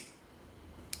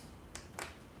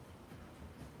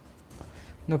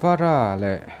Novara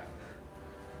le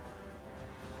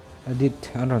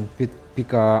Edit anon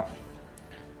pika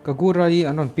Kagurai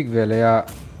anon pick vele ya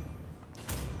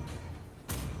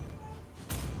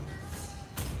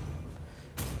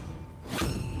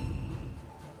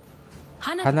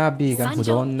Hanabi kan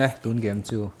hudon ne tun game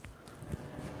chu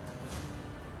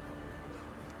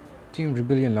Team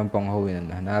Rebellion lampang hoin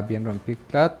Hanabi anon pick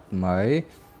lat mai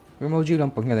emoji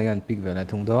lampang ya dengan pick vele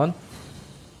thung don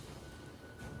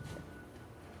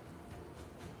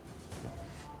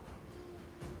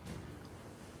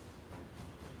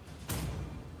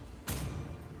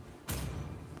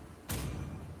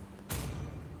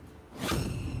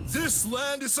This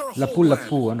land is our Lapu homeland,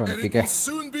 lapu anon and it pick will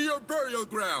soon be your burial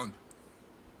ground.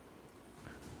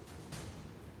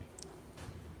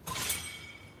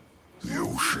 The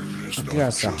ocean is not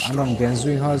Yes, just anon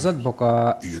benzui hazard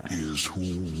boka it is who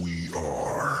we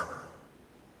are.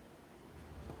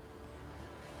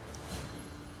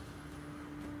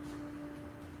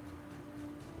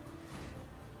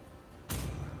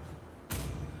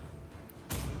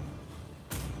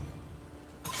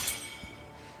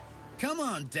 Come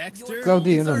on, Dexter.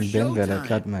 Cloudy It's our anon ben vele showtime.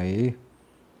 tlat mai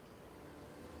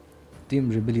Team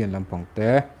Rebellion lampang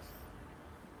te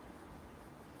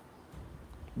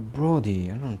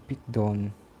Brody anon pick don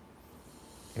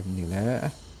em ni le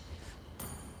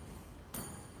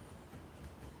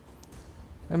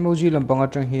emoji lampang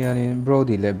atang hianin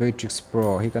Brody le Beatrix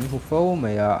Pro hi kan hu fo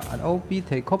maya an OP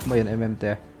thei khop mai an MM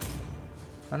te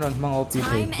anon mang OP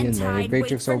thei hin mai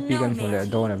Beatrix OP kan hu le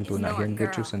don em tu na hian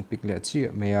Beatrix an pick le chi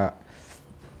maya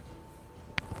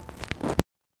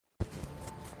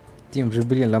Team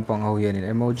Rebellion lampang ho hianin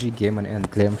emoji game an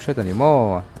end claim shot ani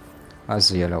mo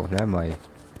azia lo le mai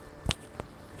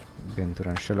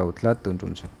Benturan shalo tlat tun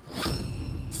tum chu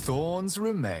Thorns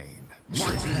remain.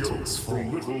 Petals fall.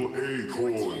 Little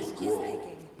acorns grow.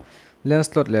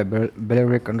 Lancelot le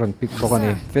Beleric an ron pick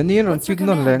bokani Fenir ron pick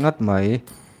non le ngat mai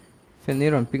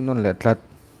Fenir ron pick non le tlat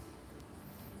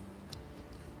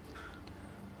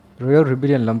Royal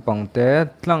Rebellion lampang te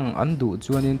tlang andu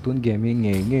chuanin tun gaming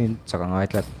nge chakangai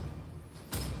tlat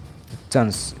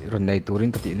chance ron nei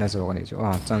turin kati na zo kani chu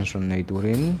chance ron nei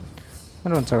turin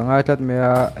ron chakangai tlat me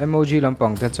emoji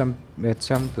lampang te cham me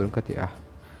cham tur kati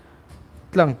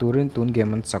tlang turin tun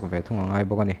game an chak ve thunga ngai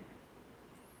bokani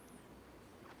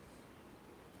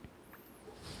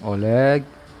Oleg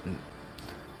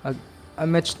a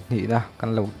match ni na kan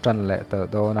lo tran le ta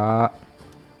do na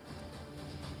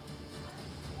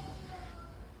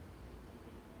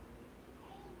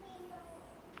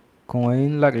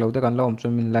coin like lo da kan lo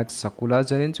chum min like sakula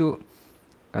janin chu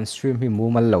kan stream hi mu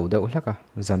mal lo da ulaka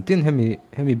zantin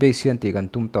hemi basian ti kan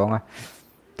tum tonga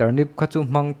turnip kha chu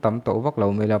mang tam to wak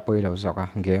lo mela poi lo zoka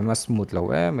game a smooth lo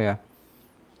me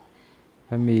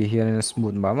hemi hian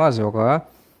smooth ma ma zoka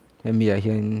hemi a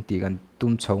hian ti kan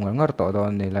tum chhong ngar to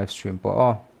don nei live stream po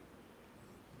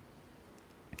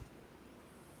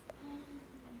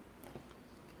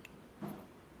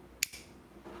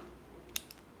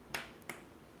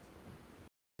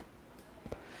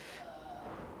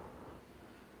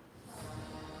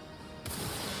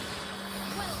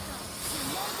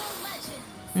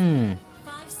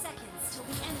seconds till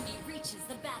the enemy reaches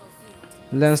the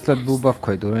battlefield. Landslot bu buff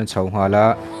khoi tu ren chau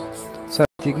hala sa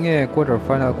tik nge quarter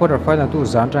final tu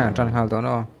zan tang hal do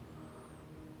no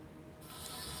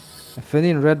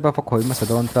Fenin red buff khoi ma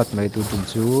sadon tat mai tu tum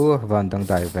chu van dang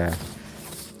dai ve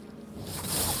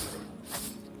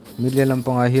million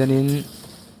lampanga hianin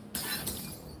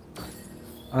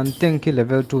anteng ki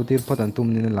level 2 tir potan tum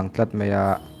nin lang tlat maya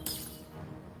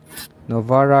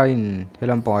Novara in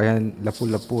helampanga hian lapu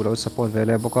lo support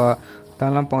vele boka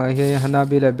tang lampanga hi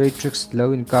Hanabi le Beatrix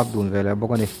lo in kap dun vele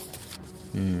boka ni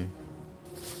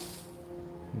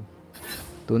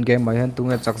tun game mai hian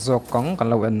tunge chak jok kong kan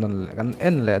lo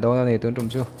en le do ni tun tum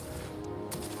chu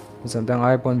samtang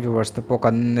iPhone viewers te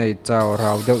pokan nei chao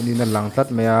rau deuh ni na lang tlat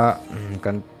maya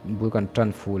kan bu kan tran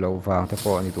fu lo wang te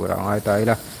po ni tura ngai tai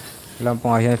la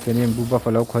lampanga hian Fenin bu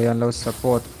buffalo khoyan lo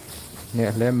support ne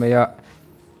hle maya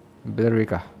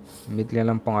Belrica midlane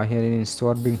lampanga hian in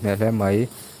store bing ne hle mai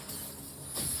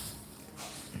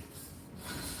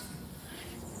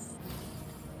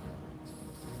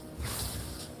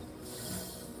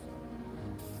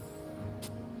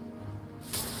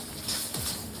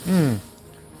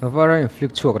Novara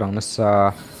inflict chuak rang na sa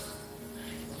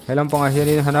helampanga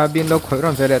hianin Hanabi lo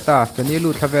khoiron vele ta Feni lu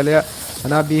thavele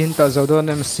Hanabi hin ta zodon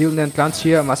em seal nen tlan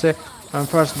chia ma se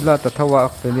first blood ta thawa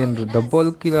Fenin double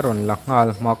killer on langal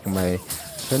mak mai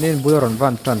Fenin buloron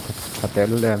van tran thate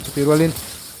lu lem chuti rolin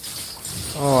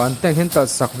anteng hin ta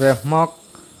sakve mak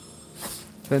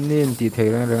Fenin ti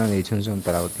theiren reng ani chun zum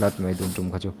tarau tlat mai dum tum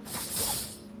khachu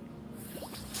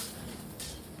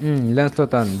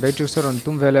Lancelotan Beatrix ron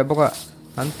tum vele boka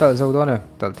antal zodone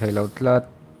tal thailo tlat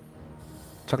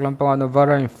chaklampanga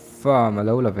Novara in farm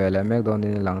lo la vele mek don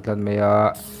in lang tlat meya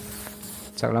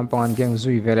chaklampangan geng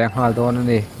zui vele hal don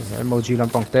ni emoji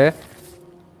lampang te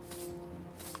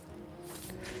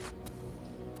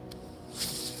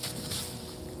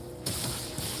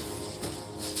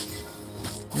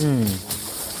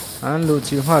an lu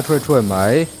chi ha thoi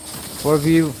mai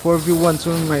 4v1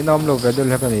 chung mai nam lo vedel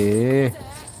hakani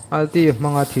alti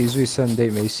manga thi zui Sunday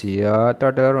mai sia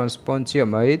turtle on spawn chia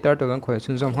mai turtle kan khoi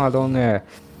chun jam ha dong nge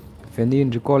Fenin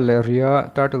recall area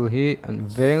turtle hi an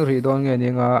veng ri dong nge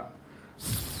ninga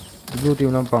blue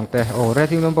team lampang te red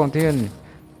team lampang ten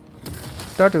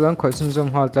turtle kan khoi chun jam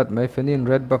ha tlat mai Fenin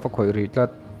red buff khoi ri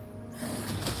tlat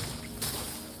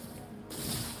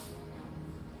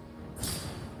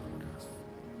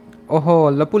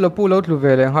lapu lo tlu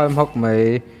vele hal mak mai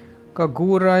ka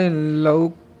gurai lo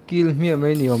kill mi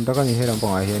mai niom ta kan hi ram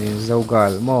pang hian in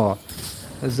zogal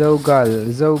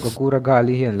ka kura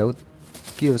gali hian lo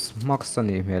kills max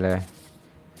ani mele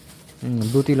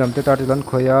duty lam te tar lan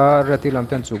khoya rati lam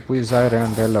ten chu pui zai ren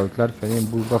re lo tlar Fenin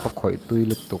bu ba khoi tui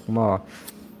lu tuk ma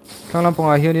thang lam pang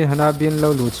hian in Hanabin lo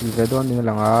lu chil ve don ni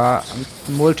langa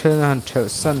mol then han thel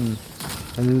san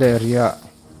leria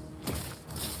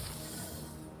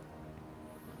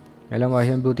elama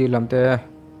hian duty lam te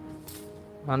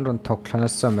an ron thok thana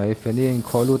samai Fenin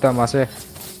kholu ta ma se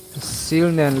sil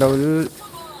nen lo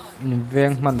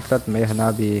veng man tat mai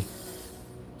Hanabi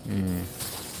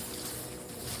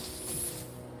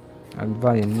an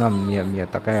van in ngam mia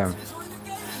takem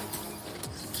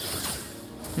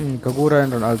kagura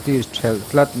ron alti thel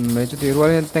tlat mai chuti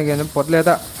ruan tengen potle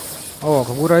ta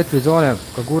kagura tu zone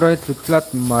kagura tu tlat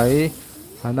mai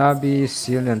Hanabi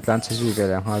sil nen tlan chu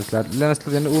vele hal tlat lens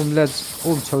tlen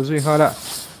chho zui hala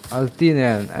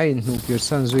altinen ai nu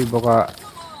kirsan zui boka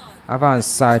avan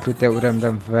sai tu te urem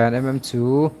dam van mm2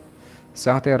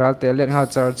 sangte ral te len ha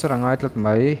charangai tlat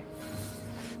mai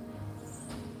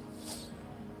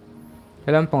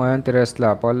helam pongan teres la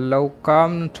pol lo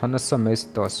kam thana samai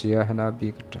sto sia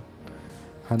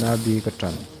Hanabi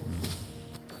katan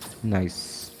nice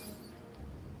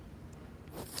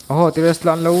teres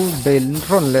lan lo bel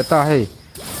ron leta hei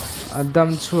adam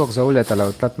chuak zo leta lo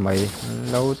tlat mai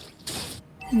lo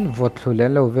vot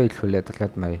thulen lo ve thule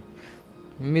tlat mai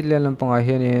midlen lampanga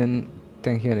hianin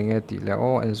teng hian nge ti la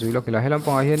en zui lo kila helam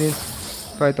panga hianin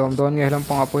fight om don nge helam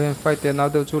panga po hian fight te na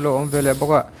de chu lo om vele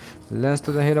boka lens to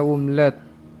the hela let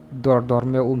dor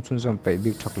me chun zom pe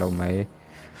big thak lo mai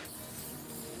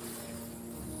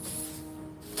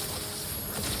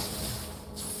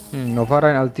Novara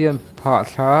altian pha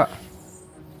tha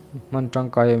man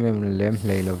tangkai mem lem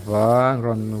hlei lova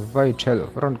ron vai thel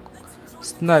ron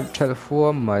snipe thel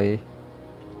fuam mai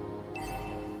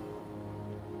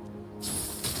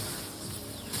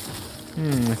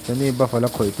Feni buffalo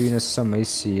khoi tuina samai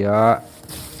sia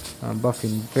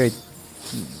buffin page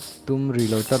tum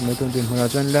reload tat mai tum din huna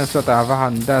chan lens ta va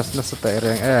han das na sa ta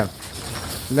reng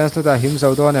lens ta him zo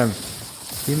don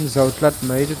him zo tlat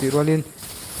mai chu ti rolin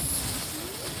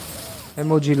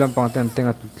emoji lampang ten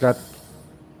tenga tutlat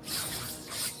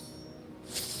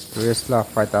Tesla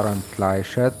fight around fly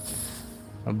shot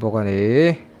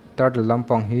bokani turtle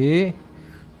lampang hi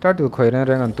turtle khoi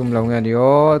reng an tum lo nge ni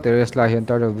o Tesla hian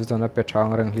turtle vision a pe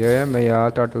thang reng hi meya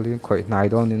turtle hi khoi nai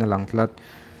don ni na lang tlat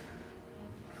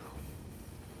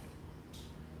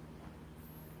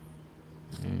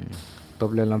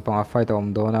top le lampang a fight om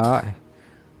dona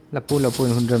lapu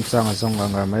hun rem sang a song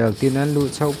anga mayal tin an lu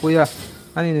chau puya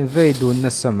ani ne vei dun na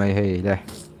samai hei le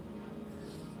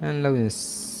an lo in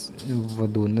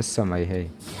vodun na samai hei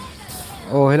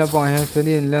o hela bang he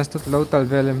fenin lens to lo tal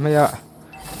vel meya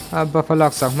a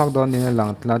buffalak sak mak don ni na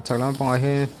lang tla chaklam pang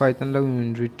he fight an lo in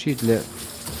retreat le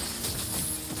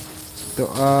to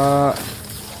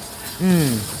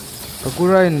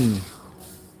pakurain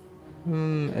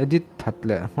edit that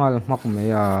le mal mak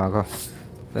meya ka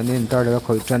tanin turtle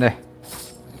khoi chane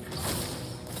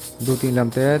du tin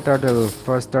lamte turtle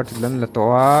first turtle lan la to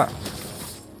a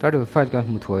turtle fight kan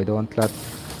mu thoi don tlat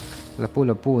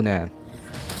lapu ne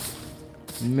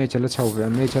me chala chau ve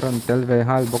me charan tel ve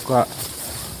hal boka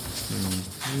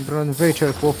ron ve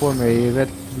chal for me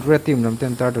red team lam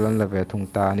ten turtle lan la ve thung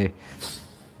ta ni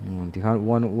ti han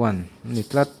 1-1 ni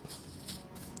tlat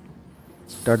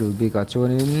turtle bi ka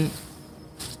chonin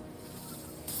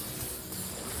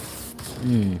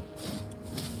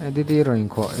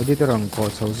editor ko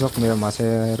chawzok me ma se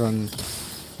ron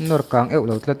nor kang eu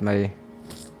lo tlat mai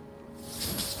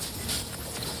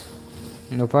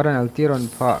no paran altiron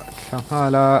pha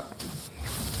thangala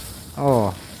oh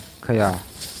khaya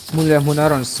mule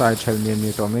munaron sai chal mi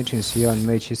to me chin sian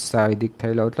me chi sai dik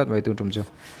thai lo tlat mai tu tum chu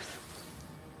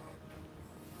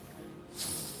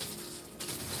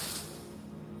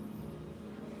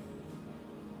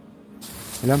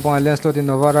lampang lens slot in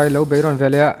novarai lo beiron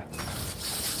velea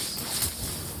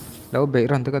lo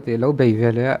beiron takati lo bei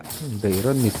velea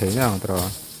beiron ni theina ang tro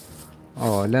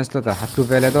oh lens slot a hatu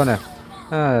vele done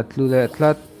tlule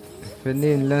tlat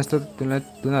fenin lens slot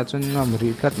tuna chun ngam ri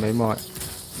tlat mai mo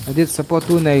adit support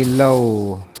tu nei lo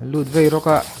lut vei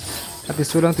roka ati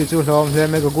sulang ti chu hlom hle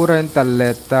me ko gurain tal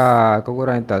leta ko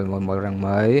gurain tal mol rang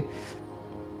mai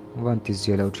wan ti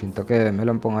zelo thin to ke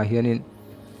melampang a hianin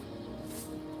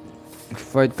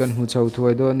fight kan hu chau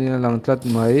thuai do ni lang tlat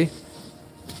mai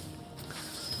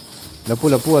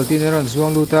lapu altin ran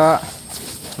zuang luta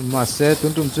ma se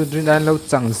tun tum chu drin an lo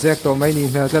chang zek to mai ni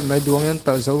hmel tlat mai duang yan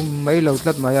tal zo mai lo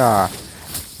tlat mai a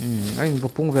ain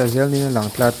pung ve zel ni lang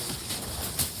tlat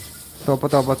to pa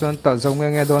chuan tal zo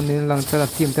nge don ni lang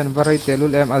tlat team ten varai te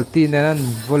lul em altin an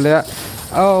vole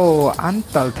oh an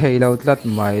tal thei lo tlat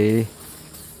mai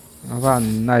van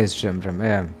nice rem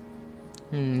em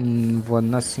von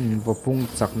na sin vo pung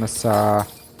chak na sa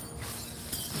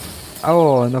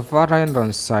oh no varai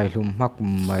ron sai hlum mak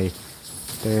mai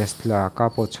Tesla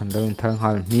kapo chandon thang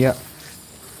hal mia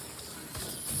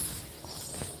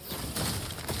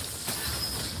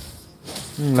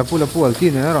lapu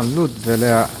altin ne ron lut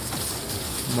vele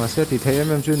ma se ti thei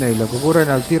em chu nei la ko ran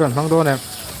alti ron hang do ne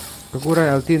ko ran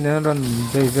alti ne ron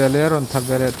dei vele ron thak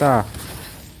vele ta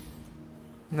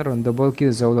na ron double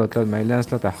kill zo lo tlat mai lens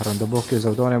la ta ron double kill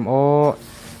zo do nem o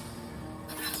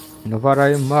no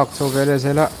varai mak so vele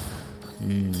zela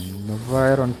no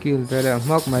varai ron kill vele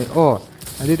mak mai o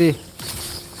aditi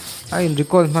ain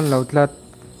recall man lo tlat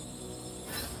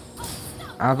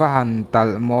avahan tal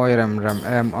moi ram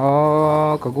em o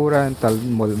kaguran tal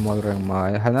mol rang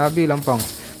mai hanabi lampang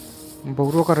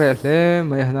bogro ka re hle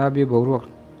mai hanabi bogro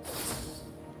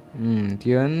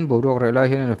tian bogro re la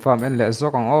hian farm en le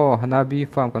zokang o hanabi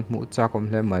farm kan mu cha kom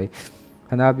hle mai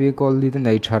hanabi kol li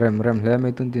nei tharem rem hle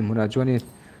mai tun tin huna choni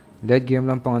late game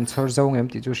lampang an char zo ngem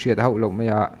ti chu shiat hau lo mai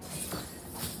a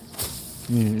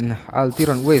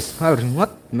altiron waste hal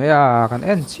ringot mea kan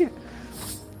en chi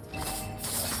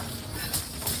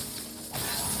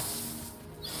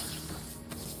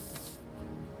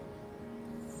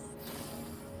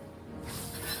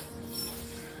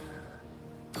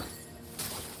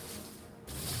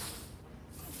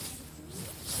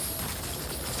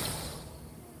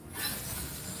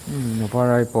no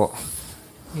parai po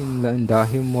in la inda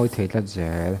him moi thei la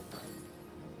zel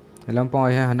helampang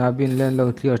ai hanabin len lo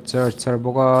clear char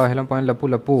boka helampang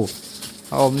lapu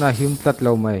om na him tlat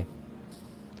lo mai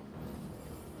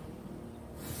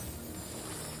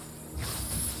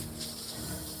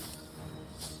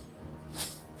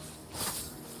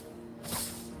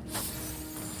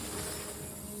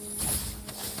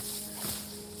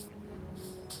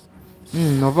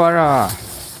novara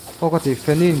okati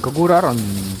fenin kagura ron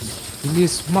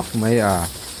inis mak mai a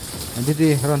Didi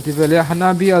ron ti vele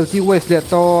hanabi alti waste le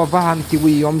to vahan ti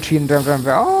wi om chin rem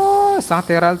ve oh sa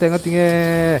teral te ngatinge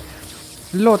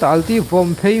lot alti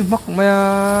vom phei mak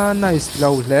ma nice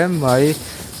low hle mai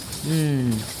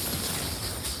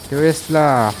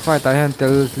Tesla fight ahan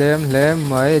tel hlem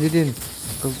mai didin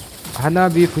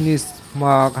Hanabi finish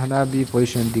mark Hanabi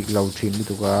position dik low thin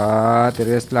tu ka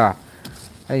Tesla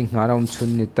ai ngarom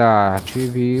chun ni ta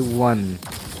 3v1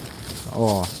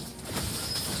 oh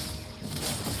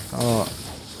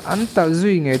an ta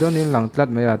zui nge don in lang tlat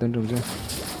mai a tun tum chu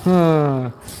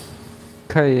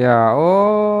khaya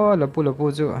o lapu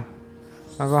chu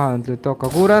aga han tu to ka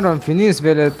kuran ron finish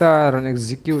veleta ron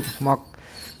execute mak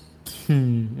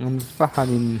an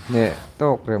fahanin ne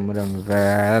tok rem ve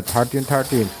 13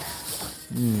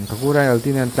 ka kuran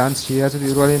altin an tan sia chu di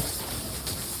rolin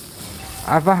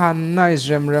avahan nice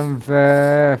rem ve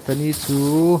fani chu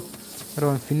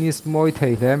ron finish moi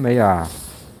thei hle mai a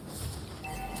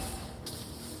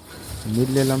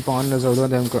midle lampang an la zo do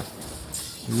dem ko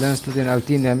lens lutin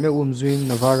altin me zuin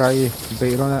navarai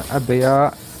beirona abeya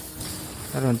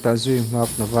aron ta zui map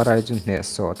navarai chun ne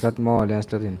so tlat mo lens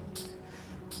lutin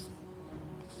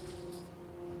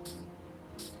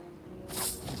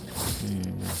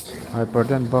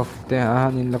hyperten buff te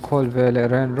ahan in la khol vele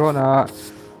ren rona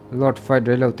lord fight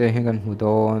relo te hingan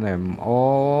hudon em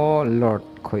o lord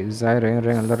khoi zai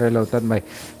reng la relo tat mai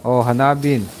o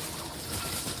hanabin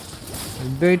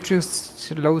Beatrix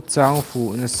lâu chang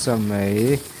phụ na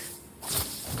samai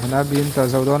Hanabin ta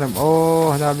zau don em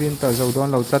Hanabin ta zau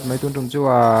don lâu tat mai tun tum chu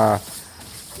a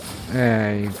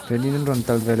fenin ron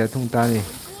tal vele thung ta ni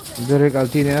Derek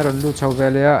altine ron lu chau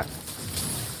vele a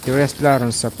Tesla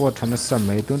ron support na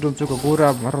samai tun tum chu ko gura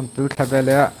ron tul tha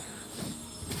vele a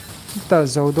ta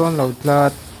zau don lâu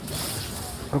tlat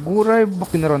ko gurai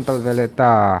bukin ron tal vele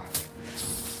ta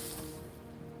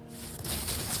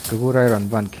Gurai ron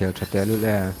ban khel thate lu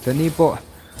le tani po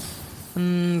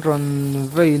ron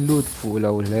vei lut fu lo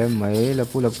hle mai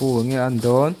lapu nge an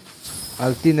don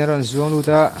altin ron zong lu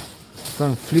da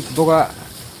ron flip boga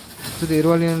tu de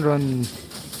rolin ron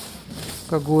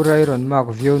ka gurai ron mak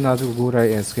view na tu gurai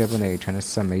escape nei thana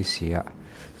samai sia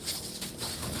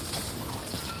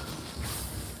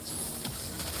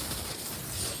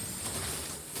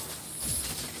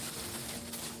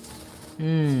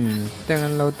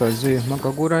tengan lo to zui maka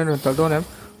gurai no tal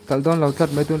don lo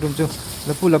tlat mai tun tum chu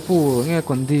lapu nge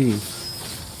kondi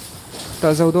ta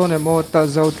zau don emo ta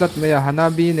zau tlat me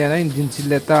hanabi ne na in din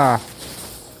chileta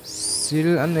sil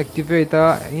unactivate a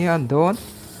an don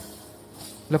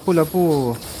lapu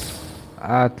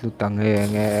at lutang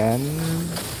nge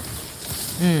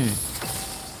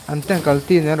an ten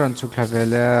kalti ne ron chu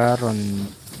khavele ron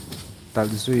tal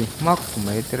zui mak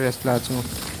mai Tesla chu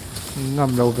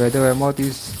ngam lo ve do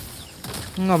emotis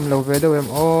ngam lo ve do em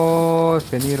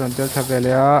feni ron tel tha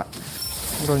vele a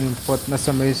ron pot na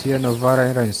samai sia no vara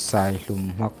ron sai hlum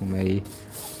mak mai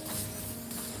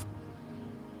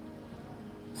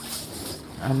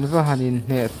an va hanin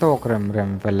ne tok rem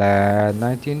vela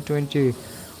 1920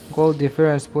 goal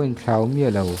difference point thlau mi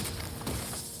lo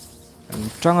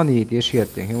chang ani ti siat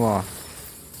te hiwa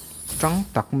chang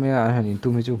tak me a hanin tu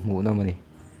me chu mu na mani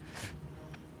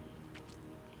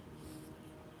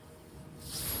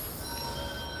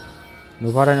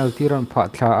Nuvaran altiran pha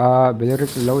thla a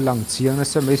Beleric lo lang chiang na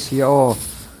samai sia o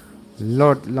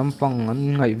Lord lampang an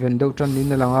ngai ven do tan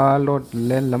nin langa Lord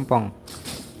len lampang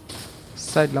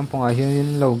side lampang a hian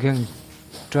lo geng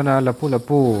tana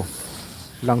lapu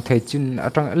lang thei chin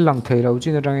atang lang thei lo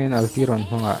chin atang in altiran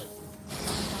hanga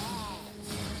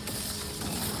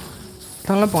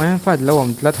thang lampang han fight lo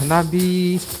am tla thana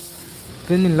bi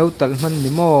venin lo tal man ni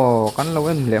mo kan lo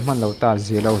en le man lo ta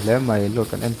zi lo le mai Lord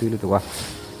kan en tu lu tuwa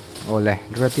ole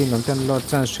rati namten lot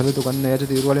chan shelu tu kan ne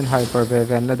ti rolin hyper ve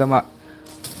ven la dama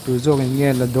tu zog nge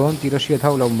la don ti ra shia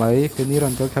thau lo mai feni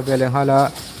ron tel kha vele hala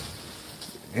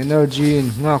energy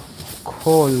nga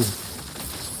khol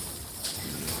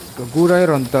ka gurai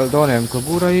ron tal don em ka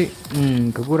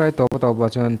gurai to ba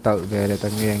chan tal vele ta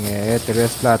nge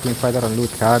Tesla twin fighter ron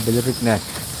lut kha Beleric ne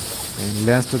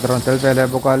lens tu ron tel vele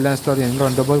boka lens to in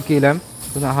ron double kill em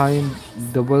tuna hain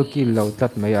double kill lo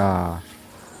tat mai a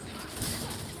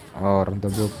or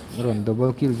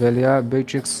double kill velia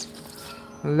Beatrix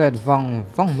led vang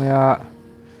maya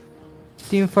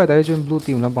team fight ai chun blue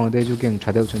team lampang de ju geng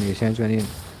thadeu chuni sian chuanin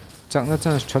changna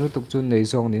chance thanu tuk chun nei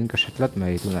zong nin ka hretlat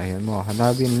mai tu na hian mo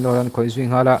hanabin loran khoi swing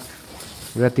hala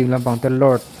red team lampang tel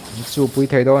lord chu pui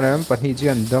thei don em pani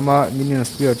chian dama minion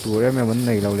spear tur em man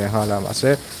nei lo le hala ma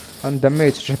se an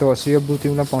damage cheto sia blue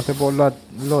team lampang te bol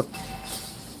lot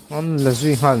on la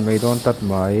zui han mai don tat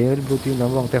mai blue team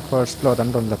lampang te first slot an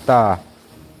don lata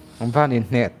ang van in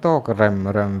ne tok rem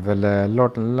vele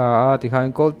lord la ti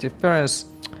khain goal difference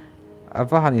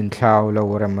avahan in thlau lo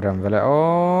rem vele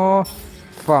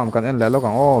farm kan en le lo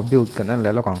kang oh build kan en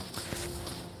le lo kang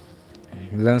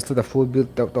lens to the full build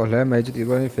to hle mai chu ti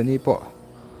ro ni feni po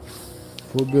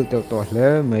full build to hle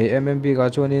mai mmb ga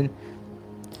chuanin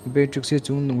Beatrix si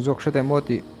chung nung jok hret emo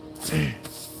ti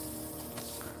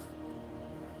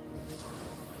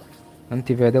an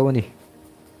ti ve deuh ani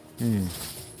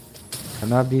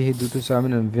Hanabi hi du tu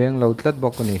samin an veng lo tlat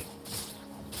bok ani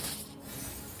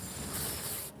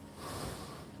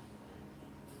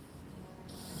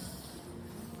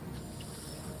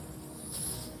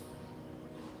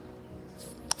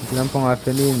lampang a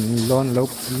fenin lon lo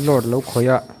lord lo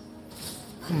khoya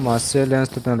ma se lens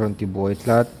to tan ron ti boy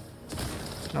tlat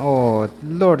oh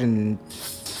lord in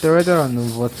terror an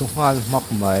vo tu hal mak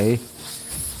mai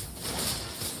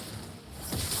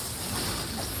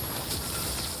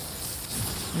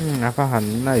apa han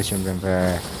nai sem rem ve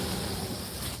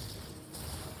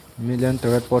million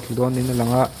turret pot don in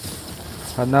langa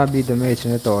Hanabi damage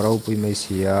ne to ro pui mai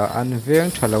sia an veng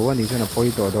thalo ani chana poi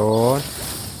to don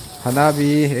Hanabi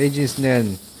aegis nen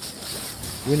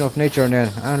win of nature nen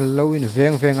an low in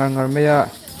veng angar meya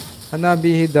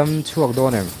Hanabi hi dam chuak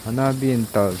donem Hanabi in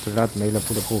tal rat mai la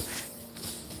pu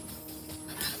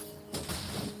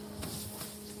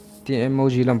ti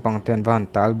emoji lampang ten van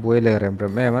tal buai le rem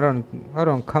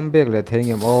aron comeback le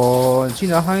thengem o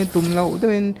china hai tum lo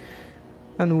den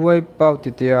an wipe out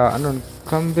tia anon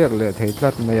comeback le thei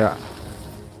tlat maya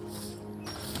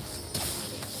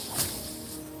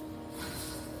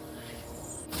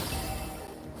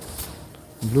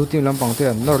blue team lampang te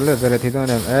nor le vele thidon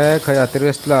em khaya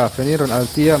terrorist la feniron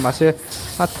altia mase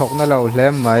a thok na lo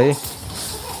hlem mai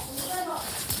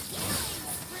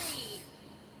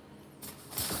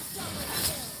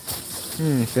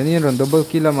feniron double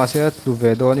kill mase tu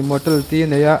ve don immortality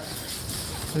ne ya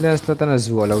lens la tan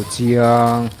azua lo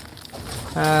chiang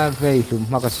a vei hlum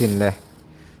makasin le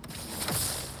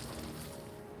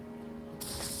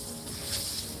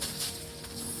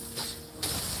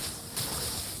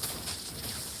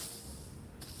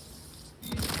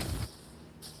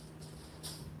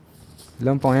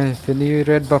lampang en feni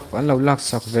red buff an lo lak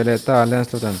sak vele ta lens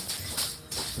la tan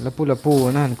lapu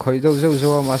nan khoi deuh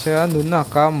zo ma se an nun na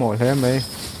ka mo hle mai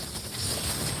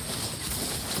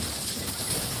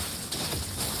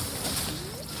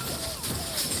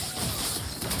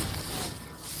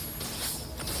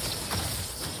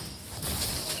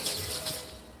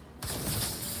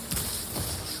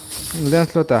lens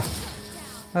lo ta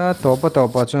a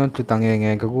topa chon tu tange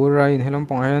nge ka gura in helom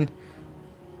pang hen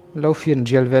lo fian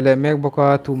gel vele mek boka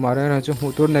tu mare na chu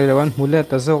mutur nei lewan mule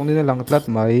ta zok ni lang tlat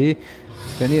mai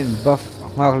fenin buff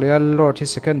ngak le lord hi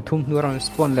second thum nuran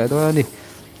spawn le do ani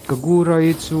ka gura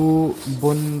hi chu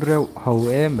bon reu ho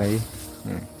e mai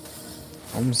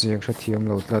om ziak tha thiam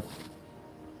lo tlat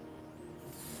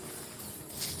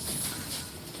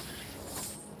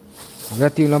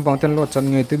gati lampang ten lo chan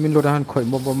ngai tu min lo han khoi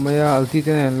bo maya alti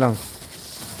ten lang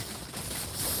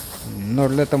nor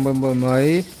le tam bo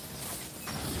mai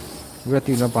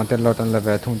gati lampang ten lo tan la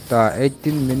ve thung ta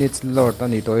 18 minutes lo tan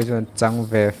ni to jon chang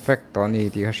ve fact to ni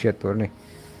ti ha shet tur ni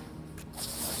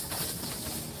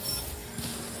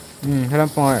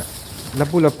lampang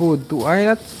lapu tu ai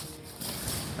na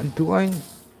tu ai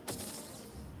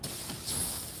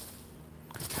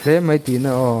le mai ti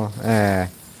na o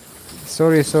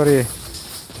sorry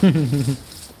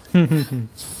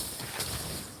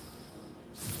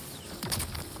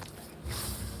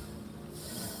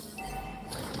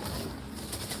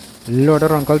Lord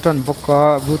orang kaltan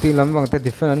boka buti lambang te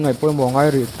defend ngai poi mo ngai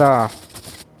ri ta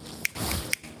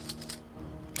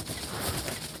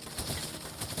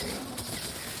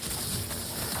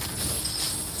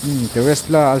te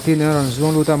westla altin ron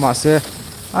zong luta ma se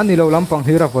ani lo lampang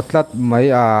hira potlat mai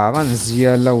a man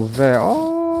zia lo ve o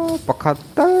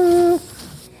pakhata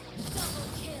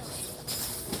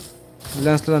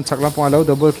Lanslan chaklam pang lo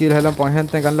double kill helam pang hen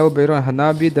ten kan lo beron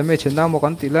Hanabi damage na mo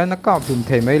kan tila na ka phim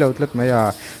thei mai lo tlat mai a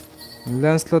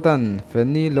Lanslotan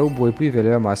feni lo boi pui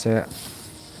vele ma se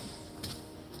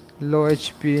low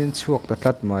HP in chuak ta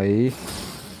tlat mai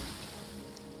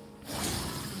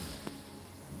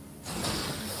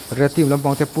red team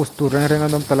lampang te push tu reng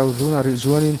anom talo zuna ri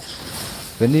zuanin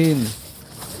fenin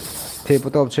thei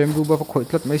potop chembu ba khoi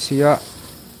tlat mai sia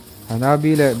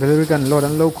Hanabi le Belerican Lord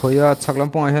an lo khoya chaklam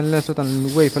pang hen le so tan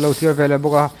wei fellow tier vele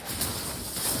boka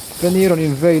feni ron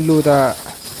in vei lu da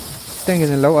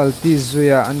tengin lo alti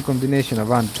zuya an combination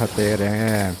avan thate re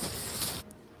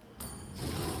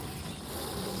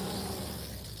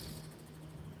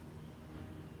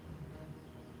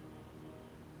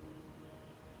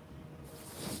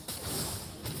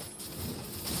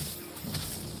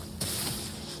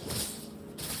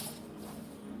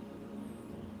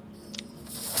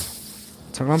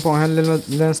Sakam pong han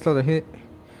landslide hi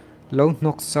lo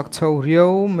nok sak chau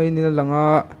riau mai ni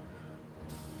langa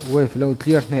wave lo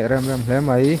clear ne ram hle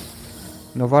mai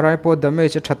Novarai po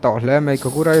damage thatau hle mai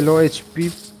Kagurai low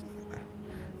HP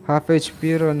half HP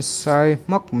ron sai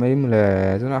mak mai mle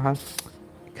tuna han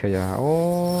khaya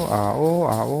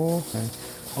o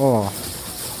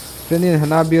Fenin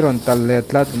Hanabi ron talle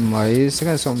tlat mai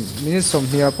second som minute som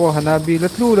hia po Hanabi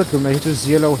latlu mai chu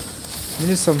zero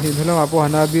minute som hi thela po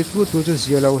Hanabi tlu chu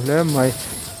zero hle mai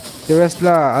the rest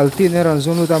la altine ron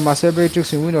zonu da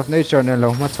Masabetrix win of nature ne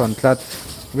lo ma chon tlat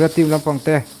relative lampang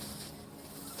te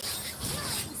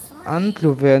an tlu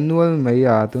ve nual mai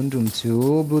a tun rum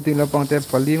chu blue team lampang te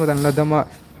palingo dan ladama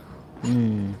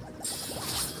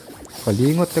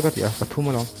palingo te ka tia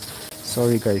pathuma lo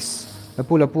sorry guys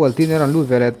lapu altine ron lu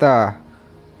veleta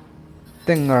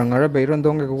tengar ngara beiron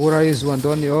dong ke kurai zuan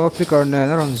don yo flicker ne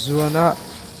na ron zuana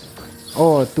o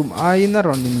tum ai na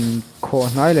ron in kho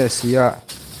nai le sia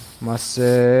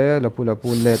mase lapu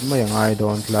let mai ngai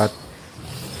don tlat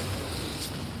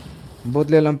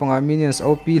botle lampang minions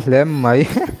op hlem mai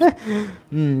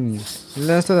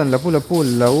last dan lapu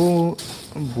lau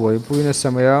boy puina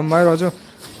samaya mai rojo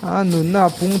anu na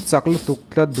pung chaklu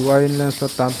tukla duain last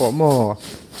tan po mo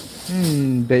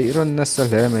beiron na sa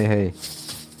hle mai hei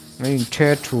mai che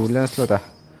thu last lo da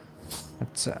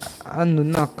acha anu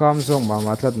na kam zong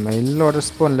ma tlat mai lo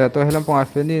respond le to helam pang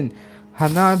fenin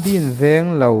Hanabi in veng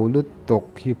lau lut tok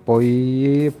hi poi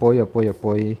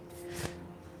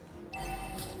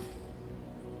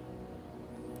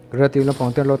relative la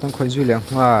pang ten lo tan khoi zui le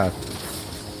nga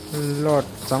lot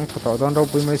chang photo don ro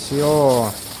pui mai sio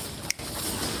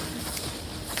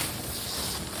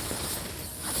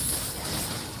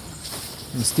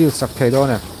still sak thai do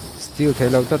ne still thai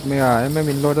lo tat me a em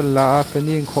min lo da la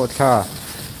fening kho tha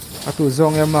atu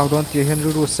zong em mak don ti hen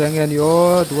ru seng en yo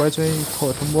duai choi kho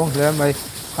thumong hle mai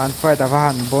an fight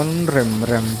avan bon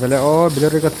rem vele o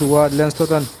bilari ka tua lens to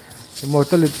tan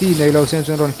immortality nei lo sen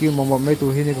ron ki mo mai tu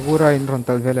hi ni ku ra in ron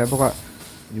tal vele boka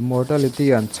immortality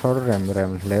an chor rem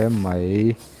hle mai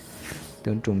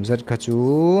tun tum zat kha chu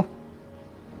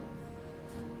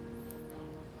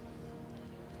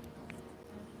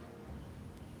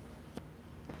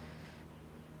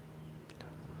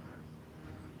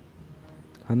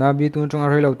Hanabi tun chung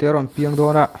arhoi lo te ron piang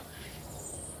dona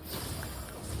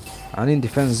anin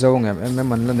defense zone em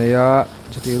man la neya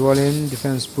chuti rolin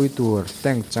defense pui tur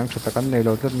tank chang thata kan nei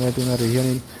lo tlat me tuna ri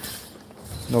hianin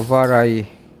Novarai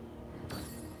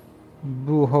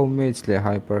blue homage le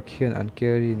hyper khian an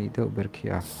carry ni do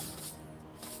berkhia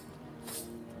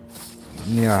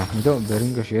nia do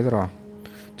bering ka shedra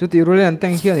chuti rolin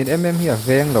tank hianin hi a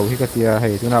veng lo hi ka tia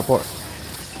hei tuna po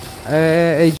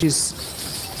ages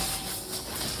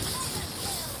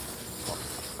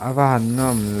avan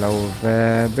nom lo ve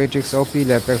Beatrix OP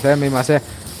le pe me ma se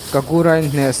Kagurai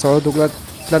ne so duklat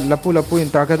lat lapu in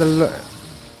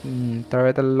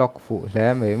target lock fu le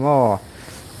me mo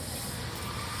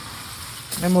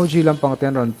emoji lampang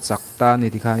ten ron chakta ni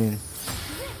dikhain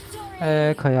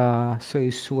khaya soi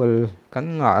sual kan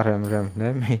nga rem le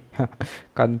me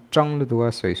kan chang lu duwa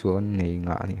soi sual nei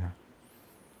nga ni ha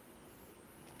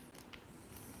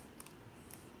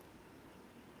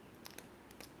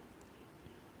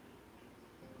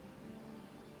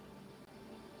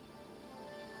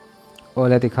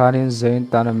Ole dikhanin zain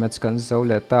tana match kan zo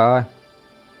leta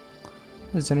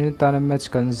zain tana match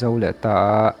kan zo leta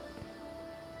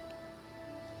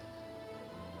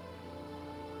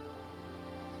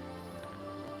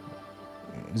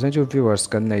zain chu viewers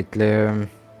kan nei tle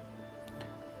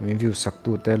min view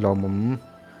saktu te lomum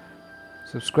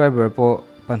subscriber po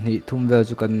panhi thum vel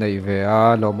chu kan nei ve a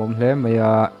lomum hle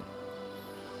maya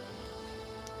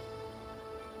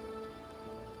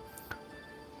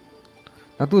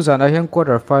tu zana hian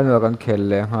quarter final kan khel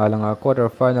le ha langa quarter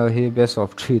final hi best of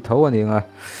 3 tho ani nga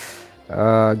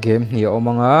game ni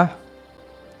omanga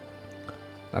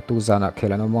tu zana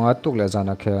khelan omanga tuk le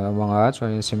zana khelan omanga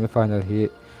chuan semi final hi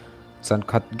zan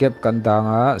khat gap kan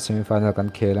danga semi final kan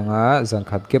khelanga zan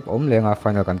khat gap om lenga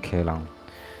final kan khelang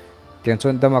tiang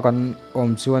chuan dama kan om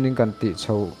chuanin kan ti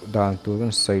chho dan tu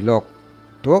kan sailok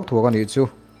tok thuak ani chu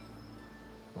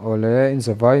ole in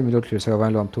zawai milo thlir sa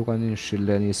vai lom thu kan in shil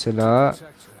le ni sela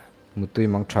mutui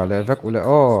mang thale vek ule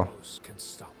o